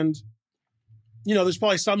 And, there's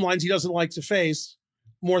probably some lines he doesn't like to face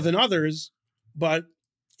more than others, but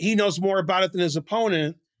he knows more about it than his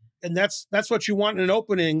opponent. And that's what you want in an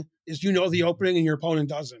opening is the opening and your opponent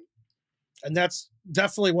doesn't. And that's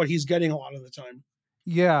definitely what he's getting a lot of the time.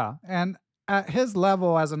 Yeah. And at his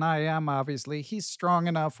level as an IM, obviously, he's strong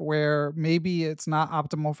enough where maybe it's not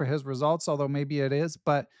optimal for his results, although maybe it is.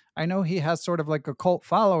 But I know he has sort of like a cult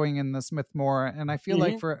following in the Smith Mora. And I feel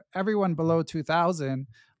like for everyone below 2000,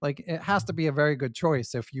 like it has to be a very good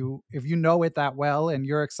choice if you know it that well and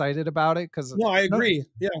you're excited about it. Because no, I agree.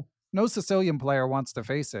 No Sicilian player wants to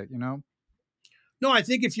face it, No, I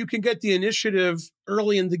think if you can get the initiative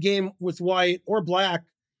early in the game with white or black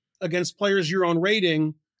against players your own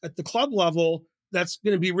rating at the club level, that's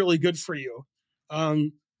going to be really good for you.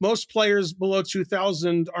 Most players below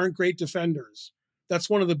 2000 aren't great defenders. That's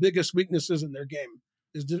one of the biggest weaknesses in their game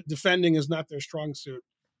is defending is not their strong suit.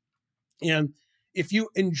 And if you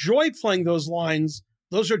enjoy playing those lines,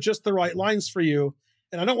 those are just the right lines for you.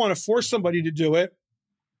 And I don't want to force somebody to do it.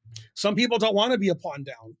 Some people don't want to be a pawn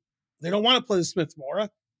down. They don't want to play the Smith Mora.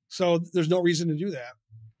 So there's no reason to do that.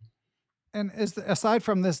 And aside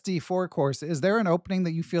from this D4 course, is there an opening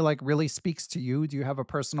that you feel like really speaks to you? Do you have a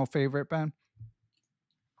personal favorite, Ben?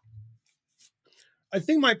 I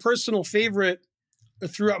think my personal favorite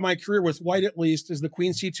throughout my career with white, at least, is the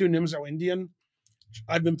Queen C2 Nimzo Indian.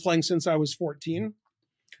 I've been playing since I was 14.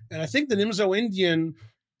 And I think the Nimzo Indian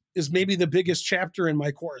is maybe the biggest chapter in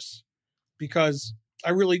my course because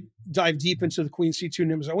I really dive deep into the Queen C2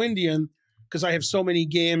 Nimzo Indian because I have so many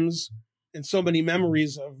games and so many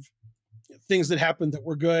memories of things that happened that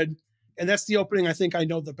were good. And that's the opening I think I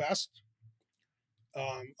know the best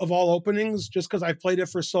of all openings, just because I've played it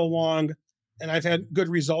for so long and I've had good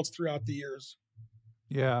results throughout the years.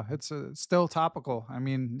 Yeah, it's still topical. I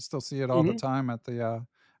mean, you still see it all the time at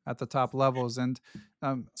the top levels. And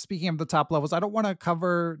speaking of the top levels, I don't want to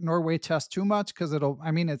cover Norway chess too much because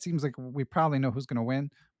it seems like we probably know who's going to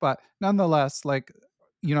win. But nonetheless, like,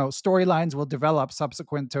 storylines will develop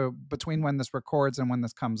subsequent to between when this records and when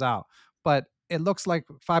this comes out. But it looks like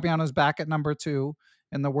Fabiano's back at number 2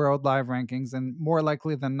 in the world live rankings, and more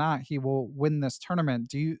likely than not, he will win this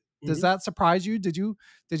tournament. Does that surprise you? Did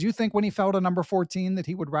you think when he fell to number 14 that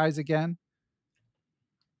he would rise again?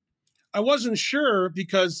 I wasn't sure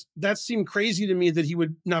because that seemed crazy to me that he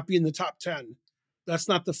would not be in the top 10. That's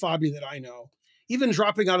not the Fabi that I know. Even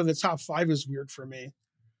dropping out of the top 5 is weird for me.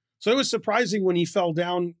 So it was surprising when he fell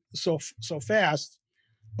down so fast,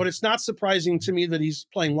 but it's not surprising to me that he's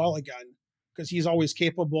playing well again because he's always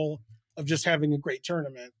capable of just having a great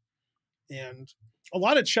tournament. And a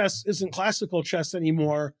lot of chess isn't classical chess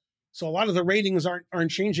anymore. So a lot of the ratings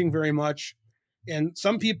aren't changing very much. And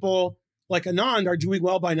some people like Anand are doing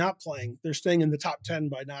well by not playing. They're staying in the top 10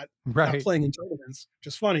 by not playing in tournaments, which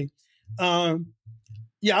is funny.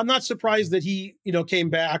 Yeah, I'm not surprised that he, came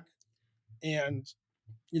back, and,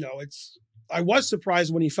 I was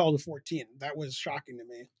surprised when he fell to 14. That was shocking to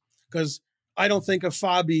me, because I don't think of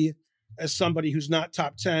Fabi as somebody who's not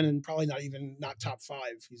top 10 and probably not top 5.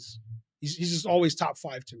 He's just always top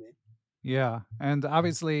 5 to me. Yeah. And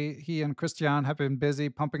obviously he and Christian have been busy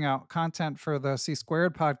pumping out content for the C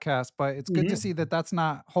Squared podcast, but it's good to see that that's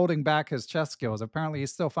not holding back his chess skills. Apparently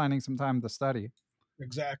he's still finding some time to study.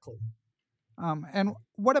 Exactly. And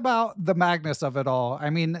what about the Magnus of it all?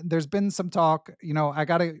 I mean, there's been some talk, I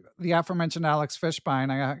got the aforementioned Alex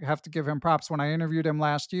Fishbein. I have to give him props. When I interviewed him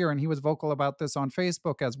last year, and he was vocal about this on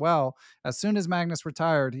Facebook as well. As soon as Magnus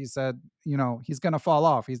retired, he said, he's going to fall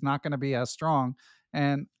off. He's not going to be as strong.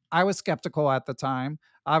 And I was skeptical at the time.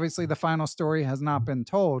 Obviously, the final story has not been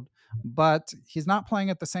told, but he's not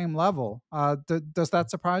playing at the same level. Does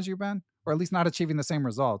that surprise you, Ben? Or at least not achieving the same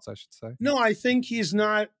results, I should say. No, I think he's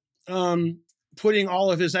not putting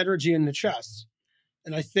all of his energy into chess.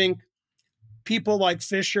 And I think people like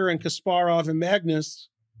Fischer and Kasparov and Magnus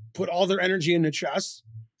put all their energy into chess,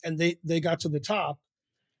 and they got to the top.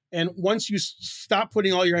 And once you stop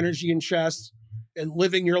putting all your energy in chess and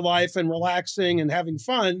living your life and relaxing and having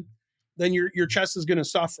fun, then your chess is going to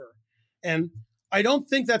suffer. And I don't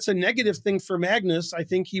think that's a negative thing for Magnus. I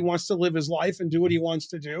think he wants to live his life and do what he wants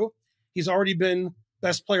to do. He's already been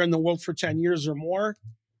best player in the world for 10 years or more.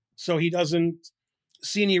 So he doesn't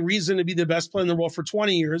see any reason to be the best player in the world for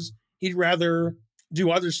 20 years. He'd rather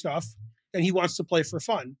do other stuff, and he wants to play for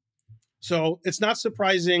fun. So it's not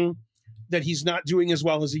surprising that he's not doing as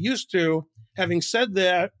well as he used to. Having said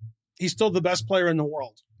that, he's still the best player in the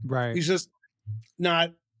world. Right. He's just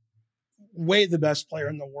not way the best player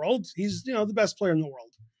in the world. He's, the best player in the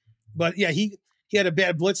world. But yeah, he had a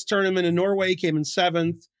bad blitz tournament in Norway. He came in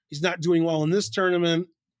 7th. He's not doing well in this tournament.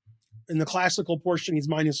 In the classical portion, he's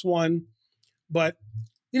 -1. But,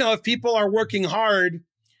 if people are working hard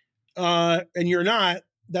and you're not,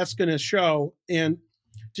 that's going to show. And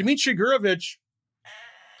Dmitri Gurevich,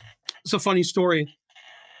 it's a funny story.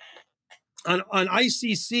 On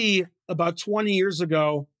ICC about 20 years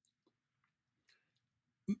ago,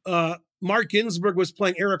 Mark Ginsburg was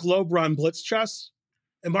playing Eric Lobron blitz chess,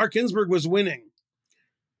 and Mark Ginsburg was winning.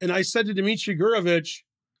 And I said to Dmitri Gurevich,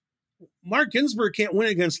 Mark Ginsburg can't win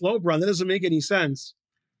against Lobron. That doesn't make any sense.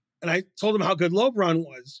 And I told him how good Lobron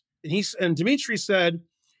was. And Dmitri said,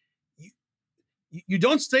 you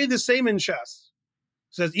don't stay the same in chess.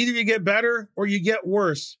 He says either you get better or you get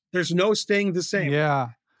worse. There's no staying the same. Yeah.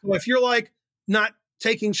 So if you're like not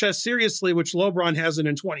taking chess seriously, which Lobron hasn't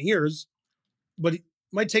in 20 years, but he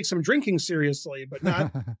might take some drinking seriously, but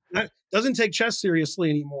doesn't take chess seriously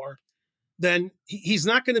anymore, then he's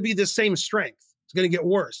not going to be the same strength. It's going to get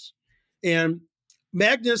worse. And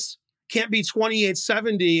Magnus can't be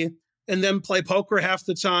 2870 and then play poker half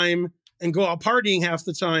the time and go out partying half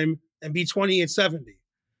the time and be 2870.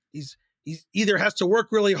 He's either has to work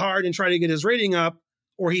really hard and try to get his rating up,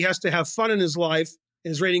 or he has to have fun in his life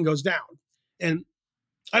and his rating goes down. And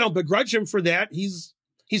I don't begrudge him for that. He's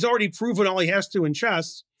already proven all he has to in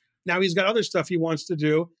chess. Now he's got other stuff he wants to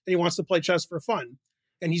do, and he wants to play chess for fun.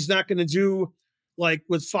 And he's not going to do like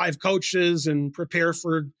with 5 coaches and prepare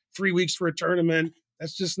for 3 weeks for a tournament.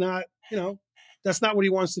 That's just not, that's not what he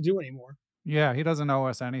wants to do anymore. Yeah, he doesn't owe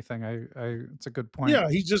us anything. It's a good point. Yeah,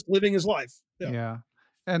 he's just living his life. Yeah.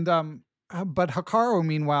 And but Hikaru,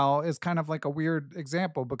 meanwhile, is kind of like a weird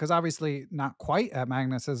example, because obviously not quite at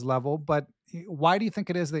Magnus's level, but why do you think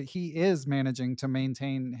it is that he is managing to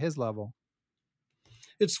maintain his level?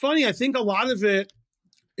 It's funny. I think a lot of it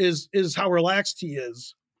is how relaxed he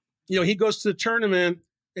is. He goes to the tournament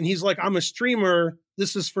and he's like, I'm a streamer.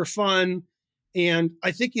 This is for fun. And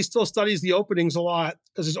I think he still studies the openings a lot,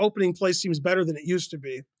 because his opening play seems better than it used to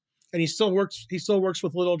be. And he still works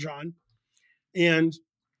with Little John. And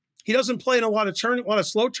he doesn't play in a lot of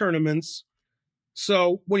slow tournaments.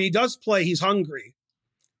 So when he does play, he's hungry.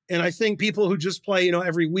 And I think people who just play,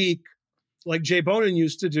 every week, like Jay Bonin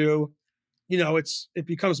used to do, it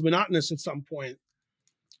becomes monotonous at some point.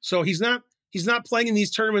 So he's not playing in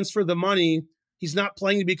these tournaments for the money. He's not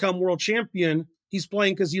playing to become world champion. He's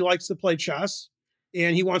playing because he likes to play chess,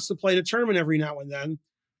 and he wants to play in a tournament every now and then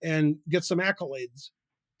and get some accolades.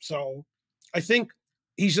 So I think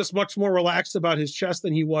he's just much more relaxed about his chess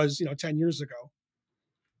than he was, 10 years ago.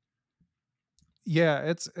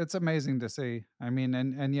 Yeah, it's amazing to see. I mean,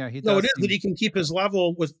 and yeah, he No, it does is that seem. he can keep his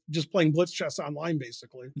level with just playing blitz chess online,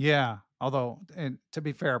 basically. Yeah, although, and to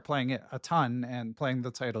be fair, playing it a ton and playing the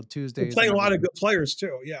title We're Tuesdays playing and a lot of everything. good players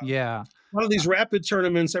too. Yeah. Yeah. A lot of these rapid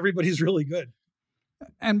tournaments, everybody's really good.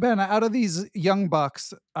 And Ben, out of these young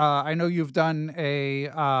bucks, I know you've done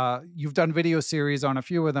video series on a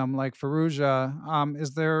few of them, like Faruja.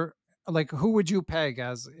 Is there, like, who would you peg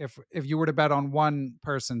as if you were to bet on one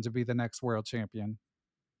person to be the next world champion?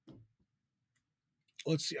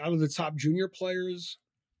 Let's see, out of the top junior players,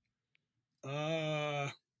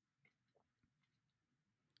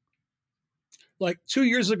 like 2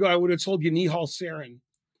 years ago, I would have told you Nihal Sarin,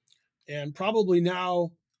 and probably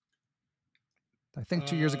now. I think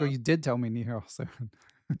 2 years ago you did tell me Nihal Sarin.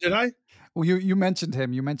 Did I? Well, you mentioned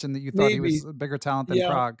him. You mentioned that you thought he Maybe. was a bigger talent than Yeah.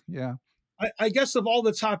 Prague. Yeah. I guess of all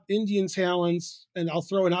the top Indian talents, and I'll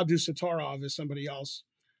throw in Abdu Sattarov as somebody else,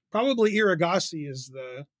 probably Iragasi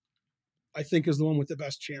I think is the one with the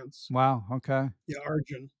best chance. Wow. Okay. Yeah,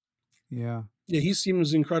 Arjun. Yeah. Yeah, he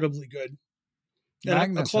seems incredibly good.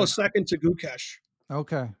 And a close second to Gukesh.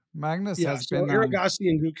 Okay. Magnus Yeah, has so been Iragasi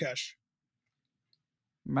and Gukesh.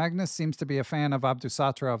 Magnus seems to be a fan of Abdu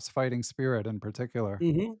Sattarov's fighting spirit in particular.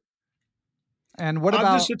 Mm-hmm. And what Abdu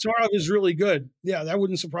about Sattarov is really good. Yeah, that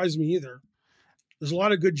wouldn't surprise me either. There's a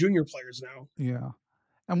lot of good junior players now. Yeah.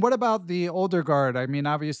 And what about the older guard? I mean,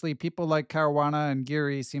 obviously, people like Caruana and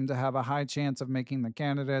Giri seem to have a high chance of making the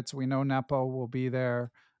candidates. We know Nepo will be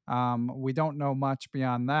there. We don't know much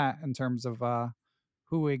beyond that in terms of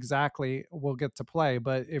who exactly will get to play.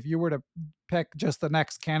 But if you were to pick just the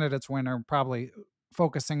next candidates winner, probably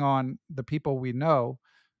focusing on the people we know,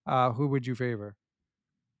 who would you favor?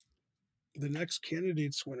 The next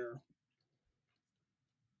candidates winner.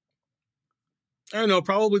 I don't know.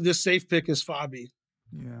 Probably the safe pick is Fabi.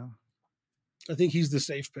 Yeah. I think he's the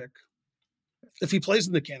safe pick. If he plays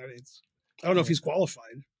in the candidates. I don't know if he's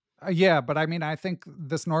qualified. Yeah, but I mean, I think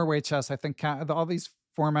this Norway chess, I think all these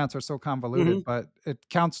formats are so convoluted, but it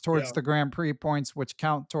counts towards the Grand Prix points, which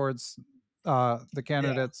count towards the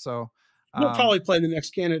candidates. So he'll probably play the next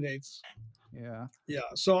candidates. Yeah. Yeah.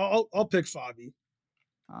 So I'll pick Fabi.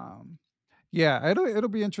 Yeah, it'll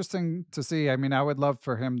be interesting to see. I mean, I would love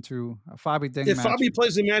for him to Fabi Ding. If Fabi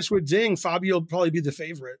plays a match with Ding, Fabi will probably be the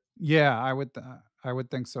favorite. Yeah, I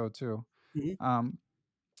would think so too.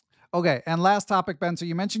 Okay, and last topic, Ben. So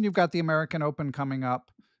you mentioned you've got the American Open coming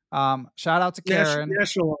up. Shout out to Karen.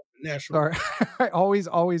 National. Sorry, I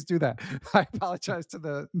always do that. I apologize to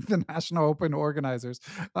the National Open organizers.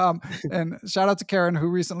 And shout out to Karen, who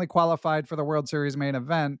recently qualified for the World Series main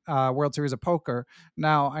event, World Series of Poker.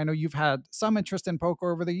 Now, I know you've had some interest in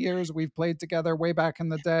poker over the years. We've played together way back in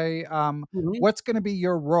the day. What's going to be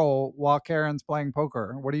your role while Karen's playing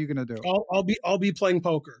poker? What are you going to do? I'll be playing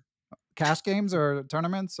poker. Cash games or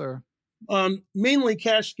tournaments or? Mainly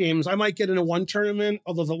cash games. I might get into one tournament,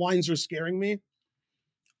 although the lines are scaring me.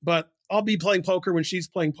 But I'll be playing poker when she's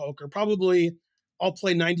playing poker. Probably I'll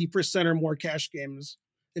play 90% or more cash games.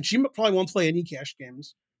 And she probably won't play any cash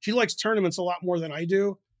games. She likes tournaments a lot more than I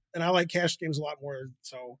do. And I like cash games a lot more.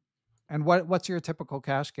 So. And what's your typical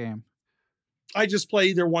cash game? I just play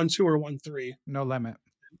either 1-2 or 1-3. No limit.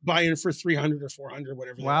 Buy in for 300 or 400,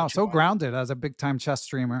 whatever. Wow. So grounded as a big time chess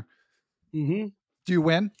streamer. Mm-hmm. Do you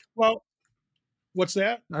win? Well, what's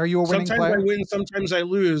that? Are you a winning sometimes player? I win, sometimes I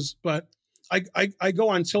lose, but I go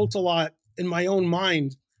on tilt a lot in my own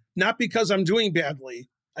mind, not because I'm doing badly.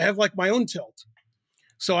 I have like my own tilt.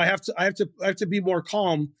 So I have to be more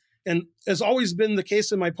calm. And as always been the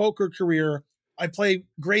case in my poker career, I play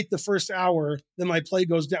great the first hour, then my play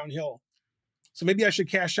goes downhill. So maybe I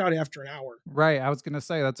should cash out after an hour. Right. I was going to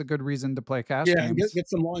say that's a good reason to play cash games. Yeah, get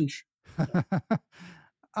some lunch.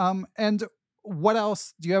 And what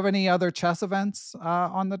else? Do you have any other chess events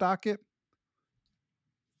on the docket?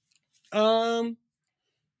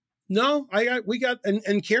 No, we got,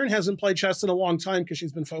 and Karen hasn't played chess in a long time because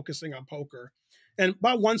she's been focusing on poker. And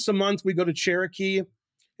about once a month, we go to Cherokee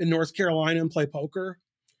in North Carolina and play poker.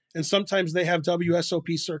 And sometimes they have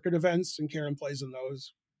WSOP circuit events, and Karen plays in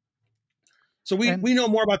those. So we know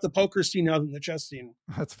more about the poker scene now than the chess scene.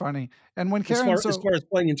 That's funny. And when Karen, as far as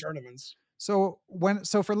playing in tournaments. So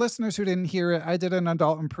for listeners who didn't hear it, I did an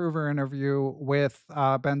adult improver interview with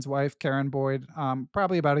Ben's wife, Karen Boyd,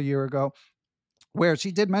 probably about a year ago, where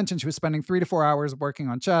she did mention she was spending 3 to 4 hours working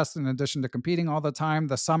on chess in addition to competing all the time.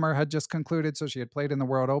 The summer had just concluded, so she had played in the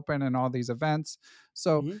World Open and all these events.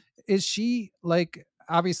 So is she like,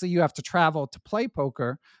 obviously you have to travel to play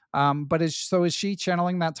poker, but is she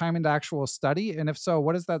channeling that time into actual study? And if so,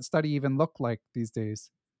 what does that study even look like these days?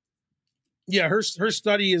 Yeah, her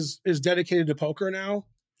study is dedicated to poker now.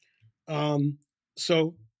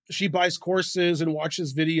 So she buys courses and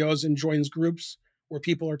watches videos and joins groups where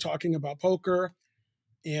people are talking about poker.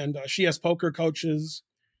 And she has poker coaches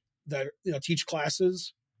that teach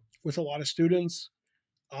classes with a lot of students.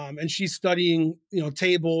 And she's studying,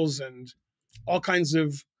 tables and all kinds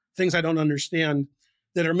of things I don't understand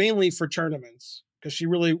that are mainly for tournaments, because she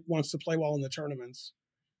really wants to play well in the tournaments.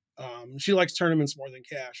 She likes tournaments more than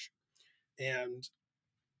cash. And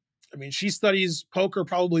I mean, she studies poker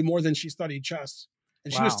probably more than she studied chess.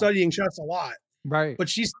 And she was studying chess a lot. Right. But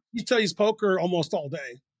she studies poker almost all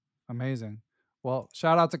day. Amazing. Well,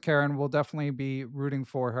 shout out to Karen. We'll definitely be rooting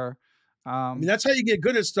for her. I mean, that's how you get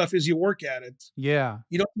good at stuff, is you work at it. Yeah.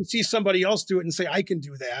 You don't see somebody else do it and say, I can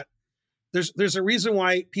do that. There's a reason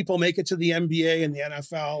why people make it to the NBA and the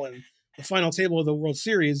NFL and the final table of the World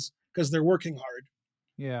Series, because they're working hard.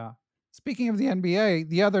 Yeah. Speaking of the NBA,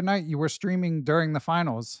 the other night you were streaming during the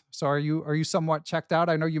finals. So are you somewhat checked out?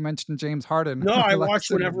 I know you mentioned James Harden. No, I watch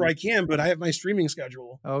whenever I can, but I have my streaming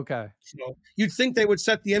schedule. Okay. So you'd think they would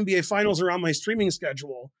set the NBA finals around my streaming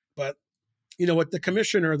schedule, but with the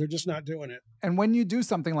commissioner, they're just not doing it. And when you do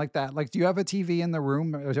something like that, like, do you have a TV in the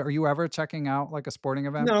room? Are you ever checking out like a sporting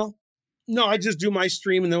event? No, I just do my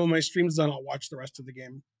stream, and then when my stream's done, I'll watch the rest of the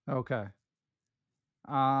game. Okay.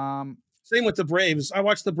 Same with the Braves. I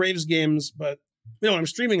watch the Braves games, but when I'm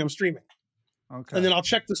streaming. Okay. And then I'll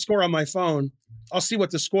check the score on my phone. I'll see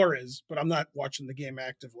what the score is, but I'm not watching the game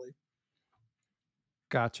actively.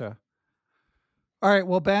 Gotcha. All right.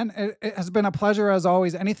 Well, Ben, it has been a pleasure as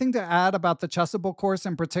always. Anything to add about the Chessable course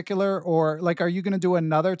in particular, or like, are you going to do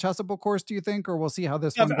another Chessable course, do you think, or we'll see how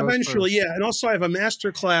this one goes eventually? first? Yeah. And also I have a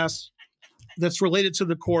master class that's related to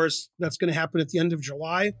the course that's going to happen at the end of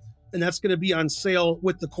July. And that's going to be on sale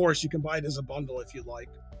with the course. You can buy it as a bundle if you'd like.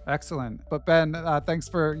 Excellent. But Ben, thanks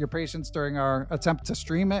for your patience during our attempt to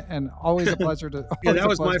stream it, and always a pleasure to. Yeah, that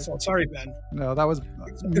was my fault. Sorry, Ben. No, that was.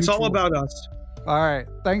 It's all about us. All right.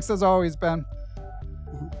 Thanks as always, Ben.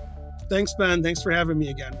 Thanks, Ben. Thanks for having me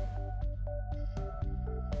again.